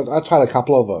towards, because I tried a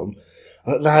couple of them.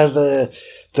 I don't know,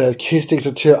 the acoustics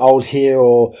are too old here,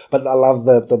 but I love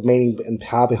the meaning and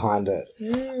power behind it.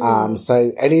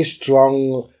 So any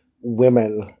strong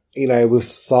women, with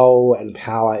soul and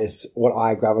power is what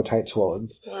I gravitate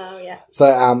towards. Wow, yeah. So,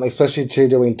 especially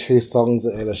doing 2 songs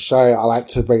in a show, I like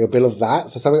to bring a bit of that.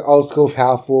 So something old school,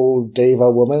 powerful, diva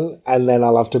woman, and then I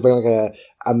love to bring like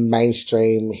a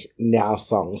mainstream now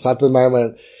song. So at the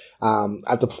moment,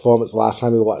 at the performance last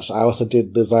time we watched, I also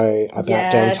did Lizzo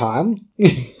About Damn Time.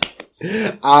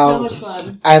 So much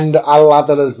fun. And I love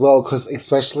that as well, because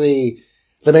especially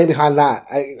the name behind that,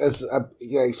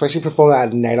 especially performing at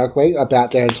NAIDOC Week,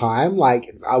 About Damn Time, like,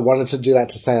 I wanted to do that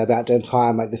to say About Damn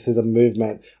Time, like, this is a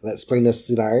movement, let's bring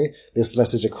this, this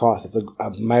message across. It's an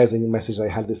amazing message they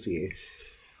had this year.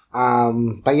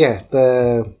 But yeah,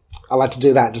 I like to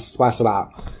do that, just spice it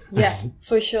up. Yeah,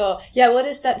 for sure. Yeah, what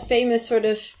is that famous sort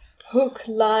of hook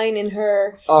line in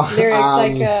her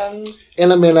lyrics? In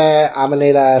a minute, I'm gonna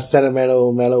need a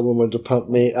sentimental mellow woman to pump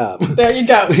me up. There you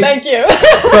go. Thank you.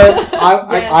 But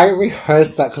I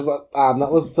rehearsed that because that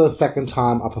was the second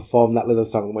time I performed that little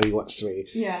song when you watched me.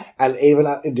 Yeah. And even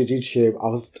at YouTube,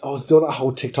 I was doing a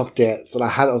whole TikTok dance, and I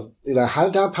had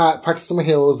it down pat, practicing my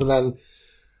heels, and then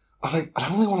I was like, I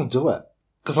don't really want to do it.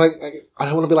 Cause I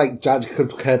don't want to be like judged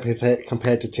compared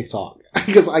to TikTok.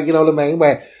 Cause you know what I mean?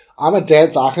 Where I'm a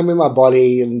dancer, I can move my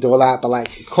body and do all that, but like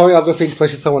choreography,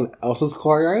 especially someone else's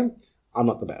choreo, I'm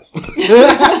not the best.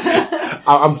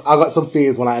 I've got some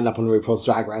fears when I end up on RuPaul's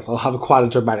Drag Race. I'll have quite a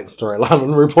dramatic storyline on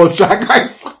RuPaul's Drag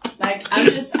Race. Like,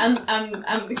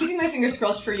 I'm keeping my fingers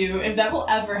crossed for you. If that will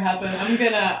ever happen,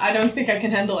 I don't think I can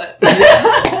handle it.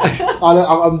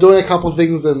 I'm doing a couple of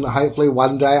things, and hopefully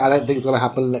one day, I don't think it's going to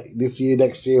happen this year,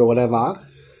 next year, or whatever.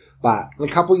 But in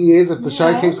a couple of years, if the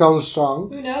show keeps going strong.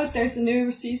 Who knows? There's a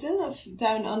new season of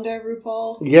Down Under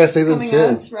RuPaul. Yeah, season 2.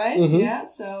 Out, right? Mm-hmm. Yeah,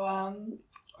 so,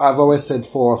 I've always said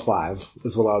 4 or 5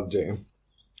 is what I'll do.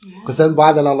 Because then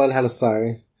by then I'll learn how to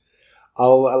sew.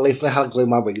 I'll at least know how to glue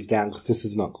my wigs down, because this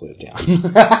is not glued down.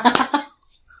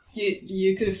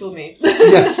 You could have fooled me.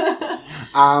 Yeah.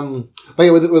 But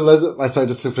yeah, with Lizzo, so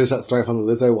just to finish that story from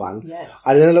the Lizzo one. Yes.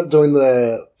 I ended up doing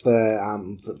the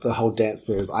whole dance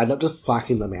moves. I ended up just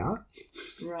psyching them out.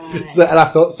 Right. So, and I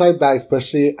felt so bad,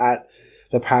 especially at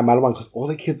the Parramatta one, because all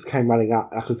the kids came running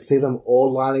up, and I could see them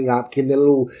all lining up, getting their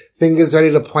little fingers ready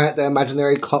to point at their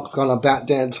imaginary clocks going About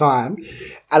Damn Time.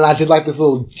 And I did like this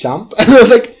little jump, and it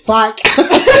was like, psych!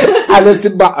 I just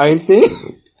did my own thing.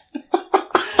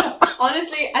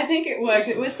 Honestly, I think it worked.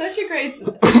 It was such a great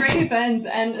event,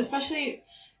 and especially,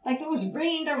 like, there was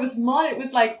rain, there was mud, it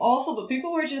was, like, awful, but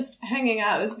people were just hanging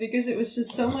out. It's because it was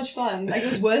just so much fun. Like, it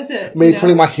was worth it. Me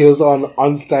putting my heels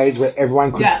on stage where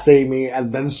everyone could see me,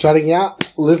 and then strutting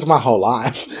out, lived my whole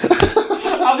life.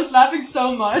 I was laughing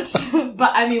so much.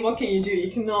 But, I mean, what can you do?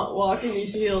 You cannot walk in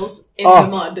these heels in the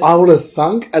mud. I would have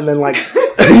sunk, and then, like...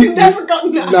 Never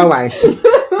gotten out. No way.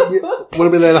 Would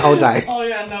have been there the whole day. Oh,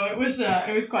 yeah, no, it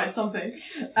was quite something.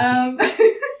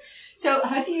 So,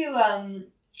 how do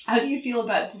you feel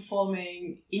about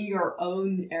performing in your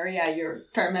own area? You're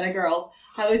Parramatta girl.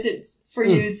 How is it for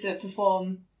you to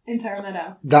perform in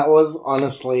Parramatta? That was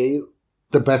honestly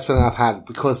the best feeling I've had,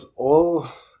 because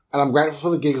and I'm grateful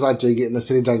for the gigs I do get in the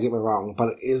city, don't get me wrong, but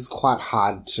it is quite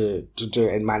hard to do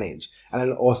and manage. And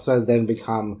then also then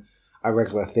become a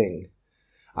regular thing.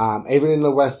 Even in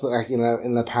the West, like, in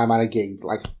the Parramatta gig,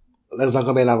 like, there's not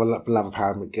going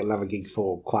to be another gig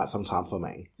for quite some time for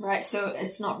me. Right, so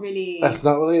it's not really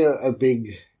a big...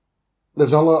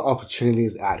 There's not a lot of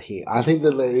opportunities out here. I think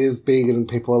that it is big and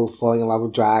people are falling in love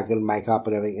with drag and makeup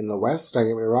and everything in the West, don't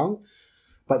get me wrong.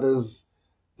 But it's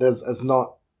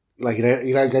not... Like, you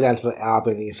don't go down to the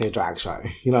Albert and you see a drag show.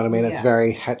 You know what I mean? Yeah. It's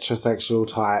very heterosexual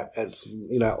type. It's,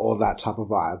 all that type of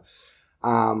vibe.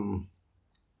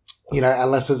 you know,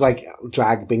 unless there's like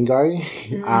drag bingo.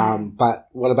 But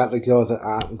what about the girls that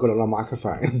aren't good on a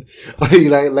microphone? You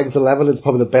know, Legs 11 is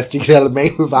probably the best you get out of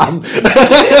me with,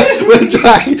 with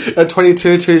drag,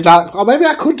 22 Too Darks. Oh, maybe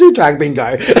I could do drag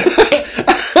bingo.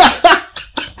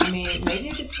 I mean, maybe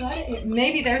you could start it.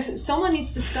 Maybe someone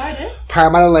needs to start it.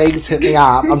 Parramatta Leagues, hit me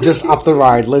up. I'm just up the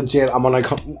road. Legit,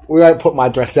 we won't put my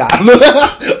dress out.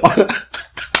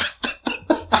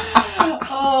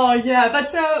 Oh, yeah. But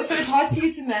so it's hard for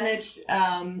you to manage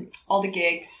all the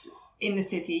gigs in the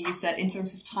city, you said, in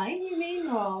terms of time, you mean?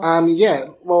 Or? Yeah,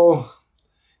 well,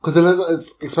 because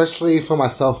it's, especially for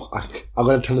myself, I've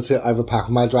got a tendency to overpack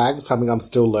with my drag, something I'm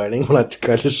still learning when I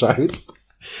go to shows.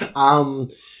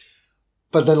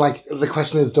 But then, like, the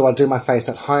question is, do I do my face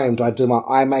at home? Do I do my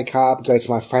eye makeup, go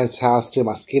to my friend's house, do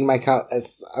my skin makeup?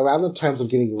 It's around the terms of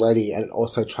getting ready and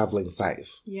also traveling safe.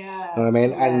 Yeah. You know what I mean?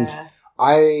 Yeah. And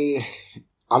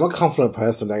I'm a confident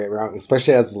person, don't get me wrong,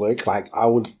 especially as Luke. Like, I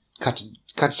would catch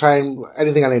a train,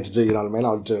 anything I need to do, you know what I mean?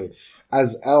 I'll do.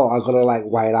 As Elle, I gotta, like,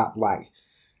 wait up, like,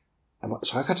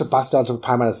 should I catch a bus down to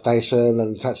Parramatta Station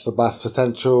and catch the bus to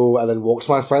Central and then walk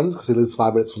to my friends? Because he lives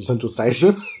 5 minutes from Central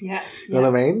Station. Yeah. You know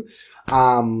what I mean?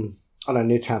 Oh no,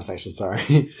 Newtown Station,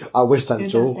 sorry. I wish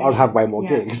Central. I'd have way more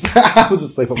gigs. I'll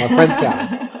just sleep at my friend's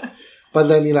house. But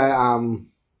then, you know,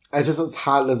 it's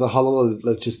hard. There's a whole lot of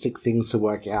logistic things to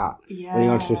work out when you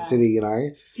go to the city, you know.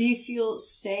 Do you feel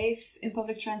safe in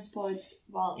public transport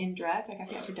while in drag? Like, have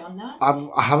you ever done that?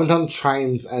 I haven't done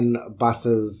trains and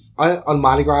buses. On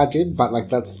Mardi Gras I did, but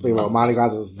like Mardi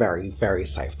Gras was a very, very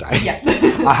safe day. Yeah.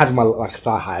 I had my like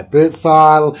thigh-high boots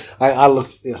on. I looked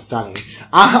stunning.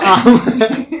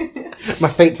 My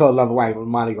feet felt another way with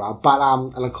Mardi Gras, but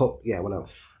and I caught whatever.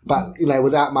 But you know,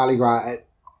 without Mardi Gras,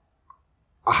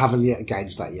 I haven't yet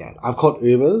gauged that yet. I've caught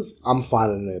Ubers. I'm fine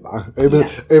in an Uber.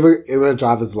 Uber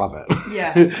drivers love it.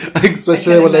 Yeah.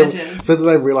 especially when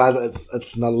they realise that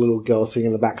it's not a little girl sitting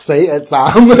in the back seat. It's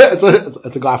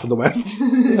a guy from the West.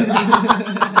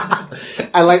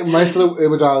 And like most of the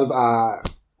Uber drivers are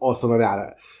awesome about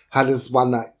it. Had this one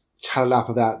that chatted up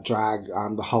about drag,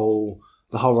 the whole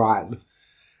ride.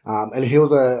 And he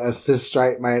was a cis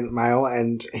straight male,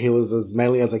 and he was as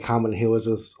manly as they come, and he was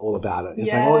just all about it.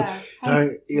 He's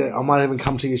like, you know, I might even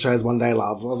come to your shows one day,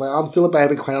 love. I was like, I'm still a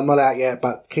baby queen, I'm not out yet,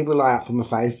 but keep an eye out for my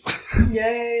face.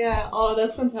 Yeah. Oh,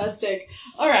 that's fantastic.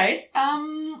 All right.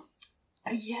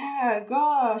 Yeah,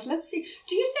 gosh, let's see.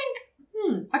 Do you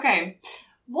think, okay,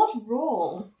 what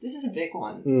role, this is a big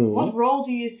one, what role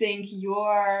do you think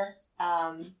your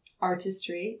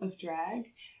artistry of drag,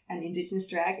 and Indigenous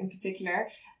drag in particular,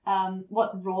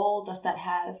 what role does that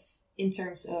have in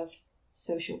terms of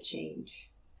social change?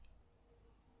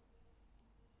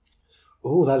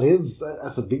 Oh,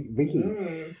 that's a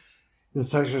biggie. In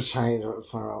social change,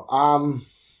 what's my role?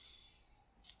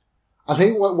 I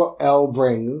think what Elle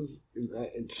brings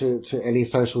to any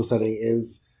social setting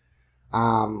is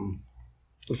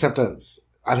acceptance.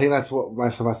 I think that's what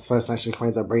most of us First Nation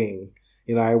Queens are bringing.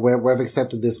 You know, we've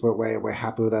accepted this, we're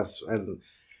happy with us and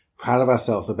proud of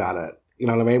ourselves about it. You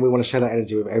know what I mean? We want to share that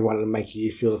energy with everyone and make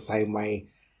you feel the same way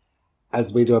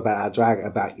as we do about our drag,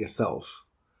 about yourself.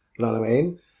 You know what I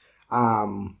mean?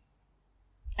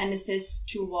 And is this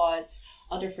towards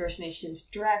other First Nations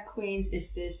drag queens?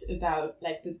 Is this about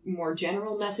like the more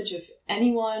general message of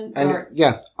anyone?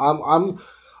 I'm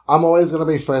always going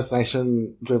to be First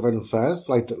Nation driven first,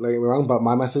 like, don't get me wrong, but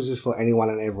my message is for anyone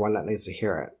and everyone that needs to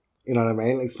hear it. You know what I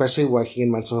mean? Especially working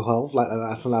in mental health, like,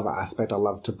 that's another aspect I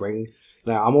love to bring.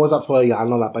 You know, I'm always up for a yarn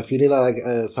and all that, but if you need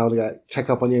someone to check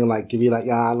up on you and like give you that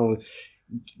yarn or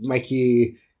make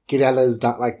you get out of those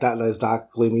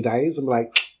dark, gloomy days, and be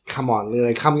like, come on, you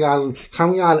know, come yarn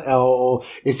Elle, or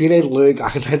if you need Luke,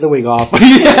 I can take the wig off.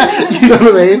 You know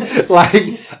what I mean?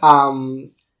 Like,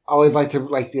 I always like to,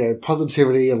 like, you know,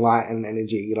 positivity and light and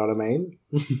energy, you know what I mean?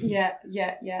 Yeah.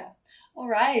 All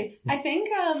right. I think,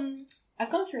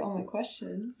 I've gone through all my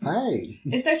questions. Hey.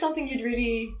 Is there something you'd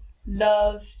really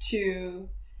love to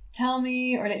tell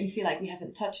me, or that you feel like we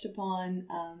haven't touched upon?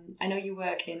 I know you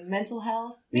work in mental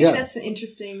health. Maybe that's an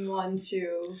interesting one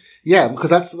too. Yeah,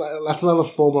 because that's another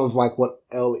form of like what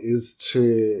Elle is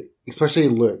to, especially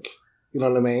Luke. You know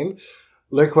what I mean?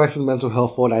 Luke works in mental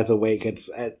health 4 days a week.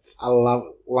 I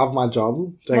love my job.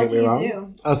 Don't get me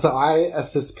wrong. So I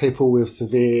assist people with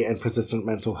severe and persistent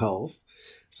mental health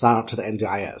sign up to the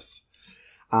NDIS.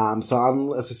 So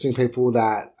I'm assisting people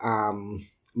that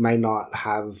may not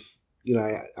have, you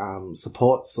know,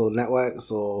 supports or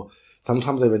networks, or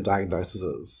sometimes even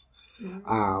diagnoses.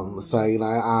 So, you know,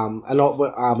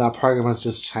 our program has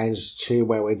just changed to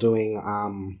where we're doing,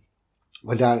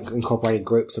 we're now incorporating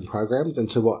groups and programs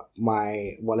into what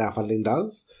our funding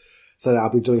does. So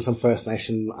I'll be doing some First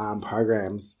Nation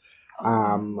programs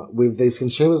with these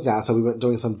consumers now. So we've been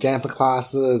doing some damper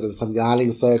classes and some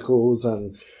yarning circles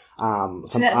and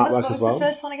some artwork as well. What was the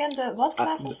first one again? The what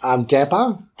classes?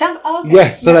 Damper. Oh, okay.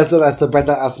 Yeah, so that's the bread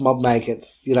that us mob make.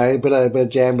 It's, you know, a bit of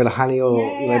jam, bit of honey, or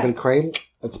you know, a bit of cream.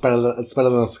 It's better than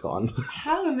a scone.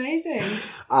 How amazing!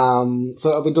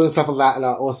 So I've been doing stuff like that, and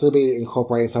I'll also be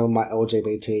incorporating some of my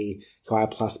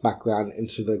LGBTQI plus background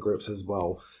into the groups as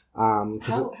well. How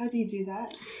do you do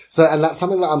that? So, and that's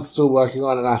something that I'm still working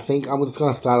on, and I think I'm just going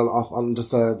to start it off on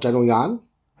just a general yarn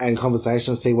and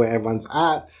conversation, see where everyone's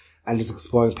at, and just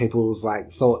exploring people's like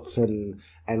thoughts and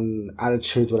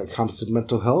attitudes when it comes to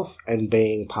mental health and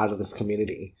being part of this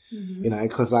community. Mm-hmm. You know,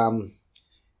 because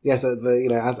yes, you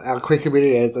know, as our queer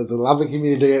community, it's a lovely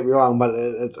community, don't get me wrong, but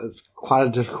it's quite a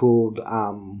difficult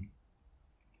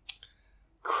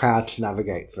crowd to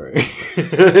navigate through.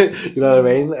 You know what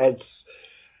I mean?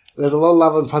 There's a lot of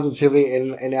love and positivity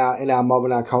in our mob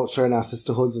and our culture and our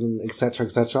sisterhoods and et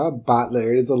cetera, but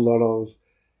there is a lot of,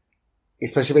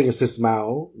 especially being a cis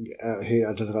male who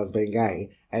identifies as being gay,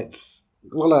 it's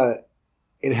a lot of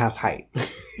in-house hate.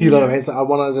 You know what I mean? So I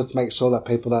want to just make sure that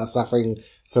people that are suffering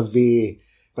severe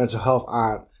mental health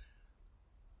aren't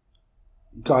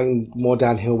going more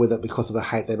downhill with it because of the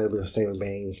hate they may be receiving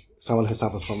being someone who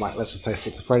suffers from, like, let's just say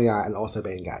schizophrenia and also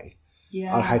being gay.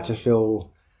 Yeah. I'd hate to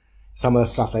feel some of the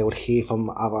stuff they would hear from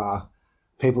other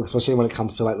people, especially when it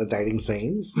comes to like the dating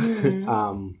scenes.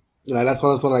 Mm-hmm. You know, that's why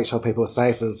I just want to make sure people are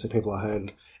safe and so people are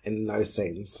heard in those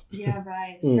scenes. Yeah,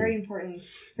 right. It's very important.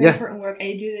 Very important work. And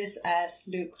you do this as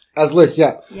Luke. As Luke,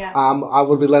 yeah. Yeah. I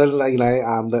would be letting you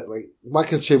know, that like my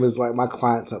consumers, like my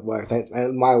clients at work,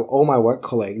 and all my work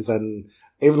colleagues, and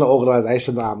even the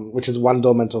organisation, which is One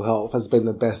Door Mental Health, has been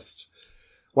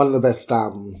one of the best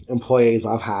employees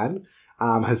I've had.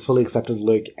 Has fully accepted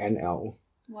Luke and Elle.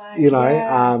 Wow. You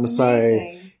know, so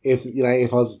if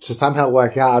I was to somehow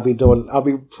work out, I'll be doing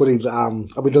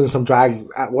some drag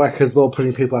at work as well,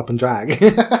 putting people up in drag.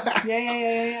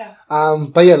 Yeah.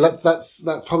 But yeah, that's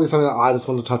probably something that I just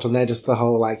want to touch on there, just the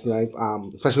whole, like, you know,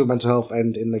 especially with mental health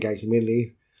and in the gay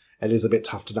community, it is a bit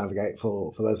tough to navigate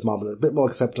for those moments, a bit more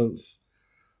acceptance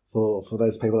for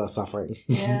those people that are suffering.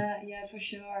 Yeah, for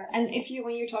sure. And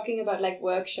when you're talking about like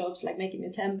workshops, like making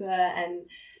a temper and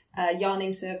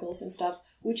yarning circles and stuff,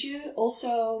 would you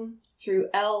also, through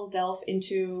Elle, delve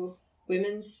into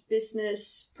women's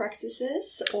business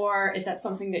practices, or is that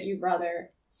something that you'd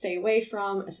rather stay away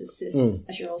from as a cis,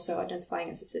 as you're also identifying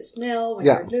as a cis male when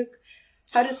you're Luke?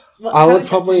 I'd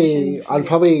probably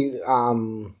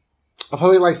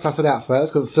like suss it out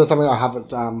first, because it's still something I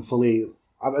haven't fully.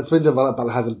 It's been developed, but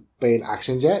it hasn't been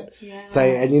actioned yet. Yeah. So,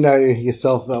 and you know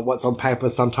yourself that what's on paper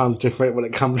is sometimes different when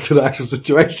it comes to the actual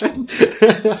situation.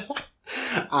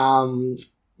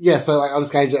 Yeah, so like I'll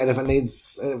just gauge it, and if it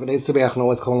needs to be, I can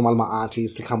always call on one of my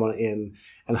aunties to come on in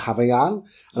and have a yarn.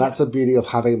 And that's the beauty of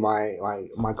having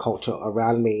my culture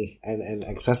around me and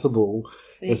accessible.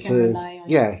 So you can rely on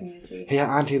your community.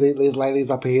 Yeah, auntie, these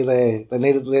ladies up here, they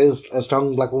need a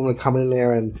strong black woman to come in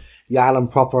there and yarn them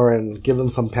proper and give them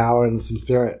some power and some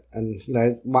spirit. And, you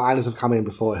know, my aunties have come in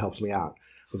before and helped me out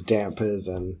with dampers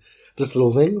and just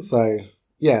little things. So,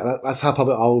 yeah, that's how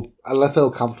probably unless they're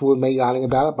comfortable with me yarning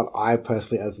about it, but I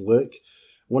personally, as Luke,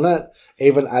 wouldn't,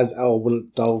 even as Elle,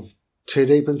 wouldn't delve too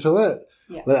deep into it.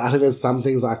 Yeah. I think there's some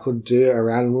things I could do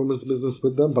around women's business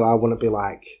with them, but I wouldn't be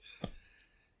like,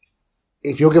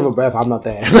 if you're giving birth, I'm not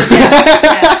there. No,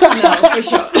 for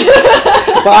sure.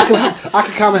 But I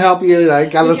can come and help you,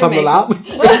 gather something up.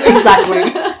 Exactly.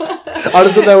 I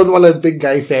just sit there with one of those big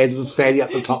gay fans and just fan you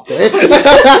at the top there.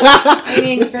 I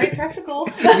mean, very practical.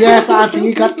 Yes, auntie,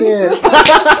 you got this.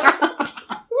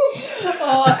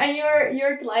 And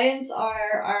your clients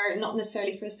are not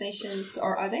necessarily First Nations,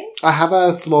 or are they? I have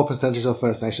a small percentage of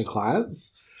First Nation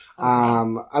clients. Okay.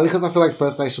 Only because I feel like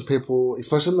First Nation people,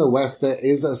 especially in the West, there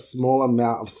is a small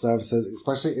amount of services,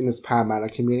 especially in this Parramatta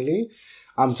community.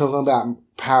 I'm talking about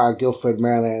Para, Guildford,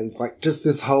 Maryland, like just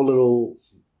this whole little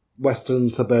Western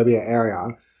suburbia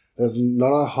area. There's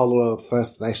not a whole lot of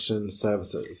First Nation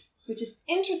services. Which is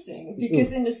interesting,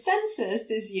 because in the census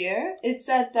this year, it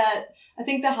said that I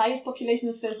think the highest population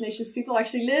of First Nations people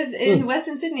actually live in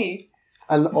Western Sydney.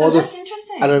 And that's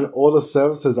interesting. And then all the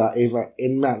services are either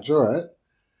in Mount Druitt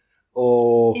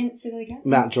or say that again?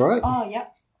 Mount Druitt. Oh, yeah.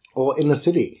 Or in the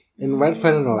city, in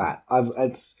Redfern and all that.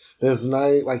 There's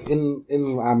no, like in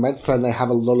Redfern, they have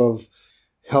a lot of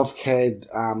healthcare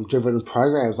driven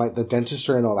programs, like the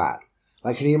dentistry and all that.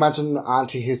 Like, can you imagine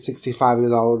Auntie who's 65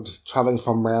 years old traveling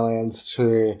from Marylands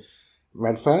to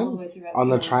Redfern on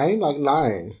the train? Like,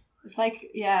 no. It's like,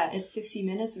 it's 50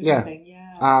 minutes or something.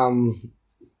 Yeah.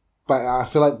 but I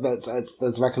feel like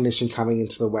there's recognition coming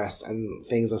into the West, and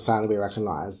things are starting to be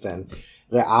recognised, and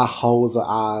there are holes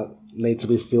that need to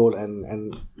be filled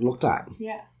and looked at.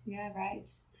 Yeah, right.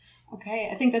 Okay,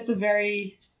 I think that's a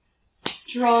very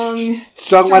strong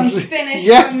finish,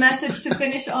 yes. message to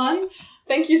finish on.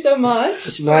 Thank you so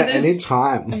much No, for this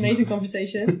anytime. amazing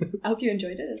conversation. I hope you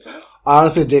enjoyed it as well. I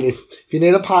honestly did. If you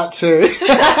need a part 2.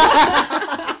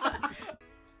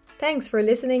 Thanks for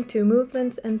listening to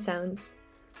Movements and Sounds.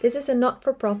 This is a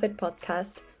not-for-profit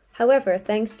podcast. However,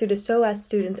 thanks to the SOAS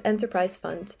Student Enterprise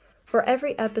Fund, for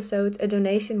every episode a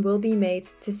donation will be made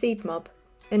to SEEDMOB,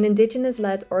 an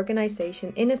Indigenous-led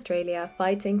organisation in Australia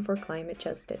fighting for climate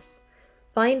justice.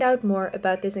 Find out more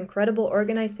about this incredible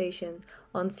organisation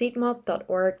on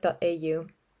seedmob.org.au.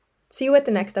 See you at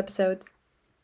the next episode.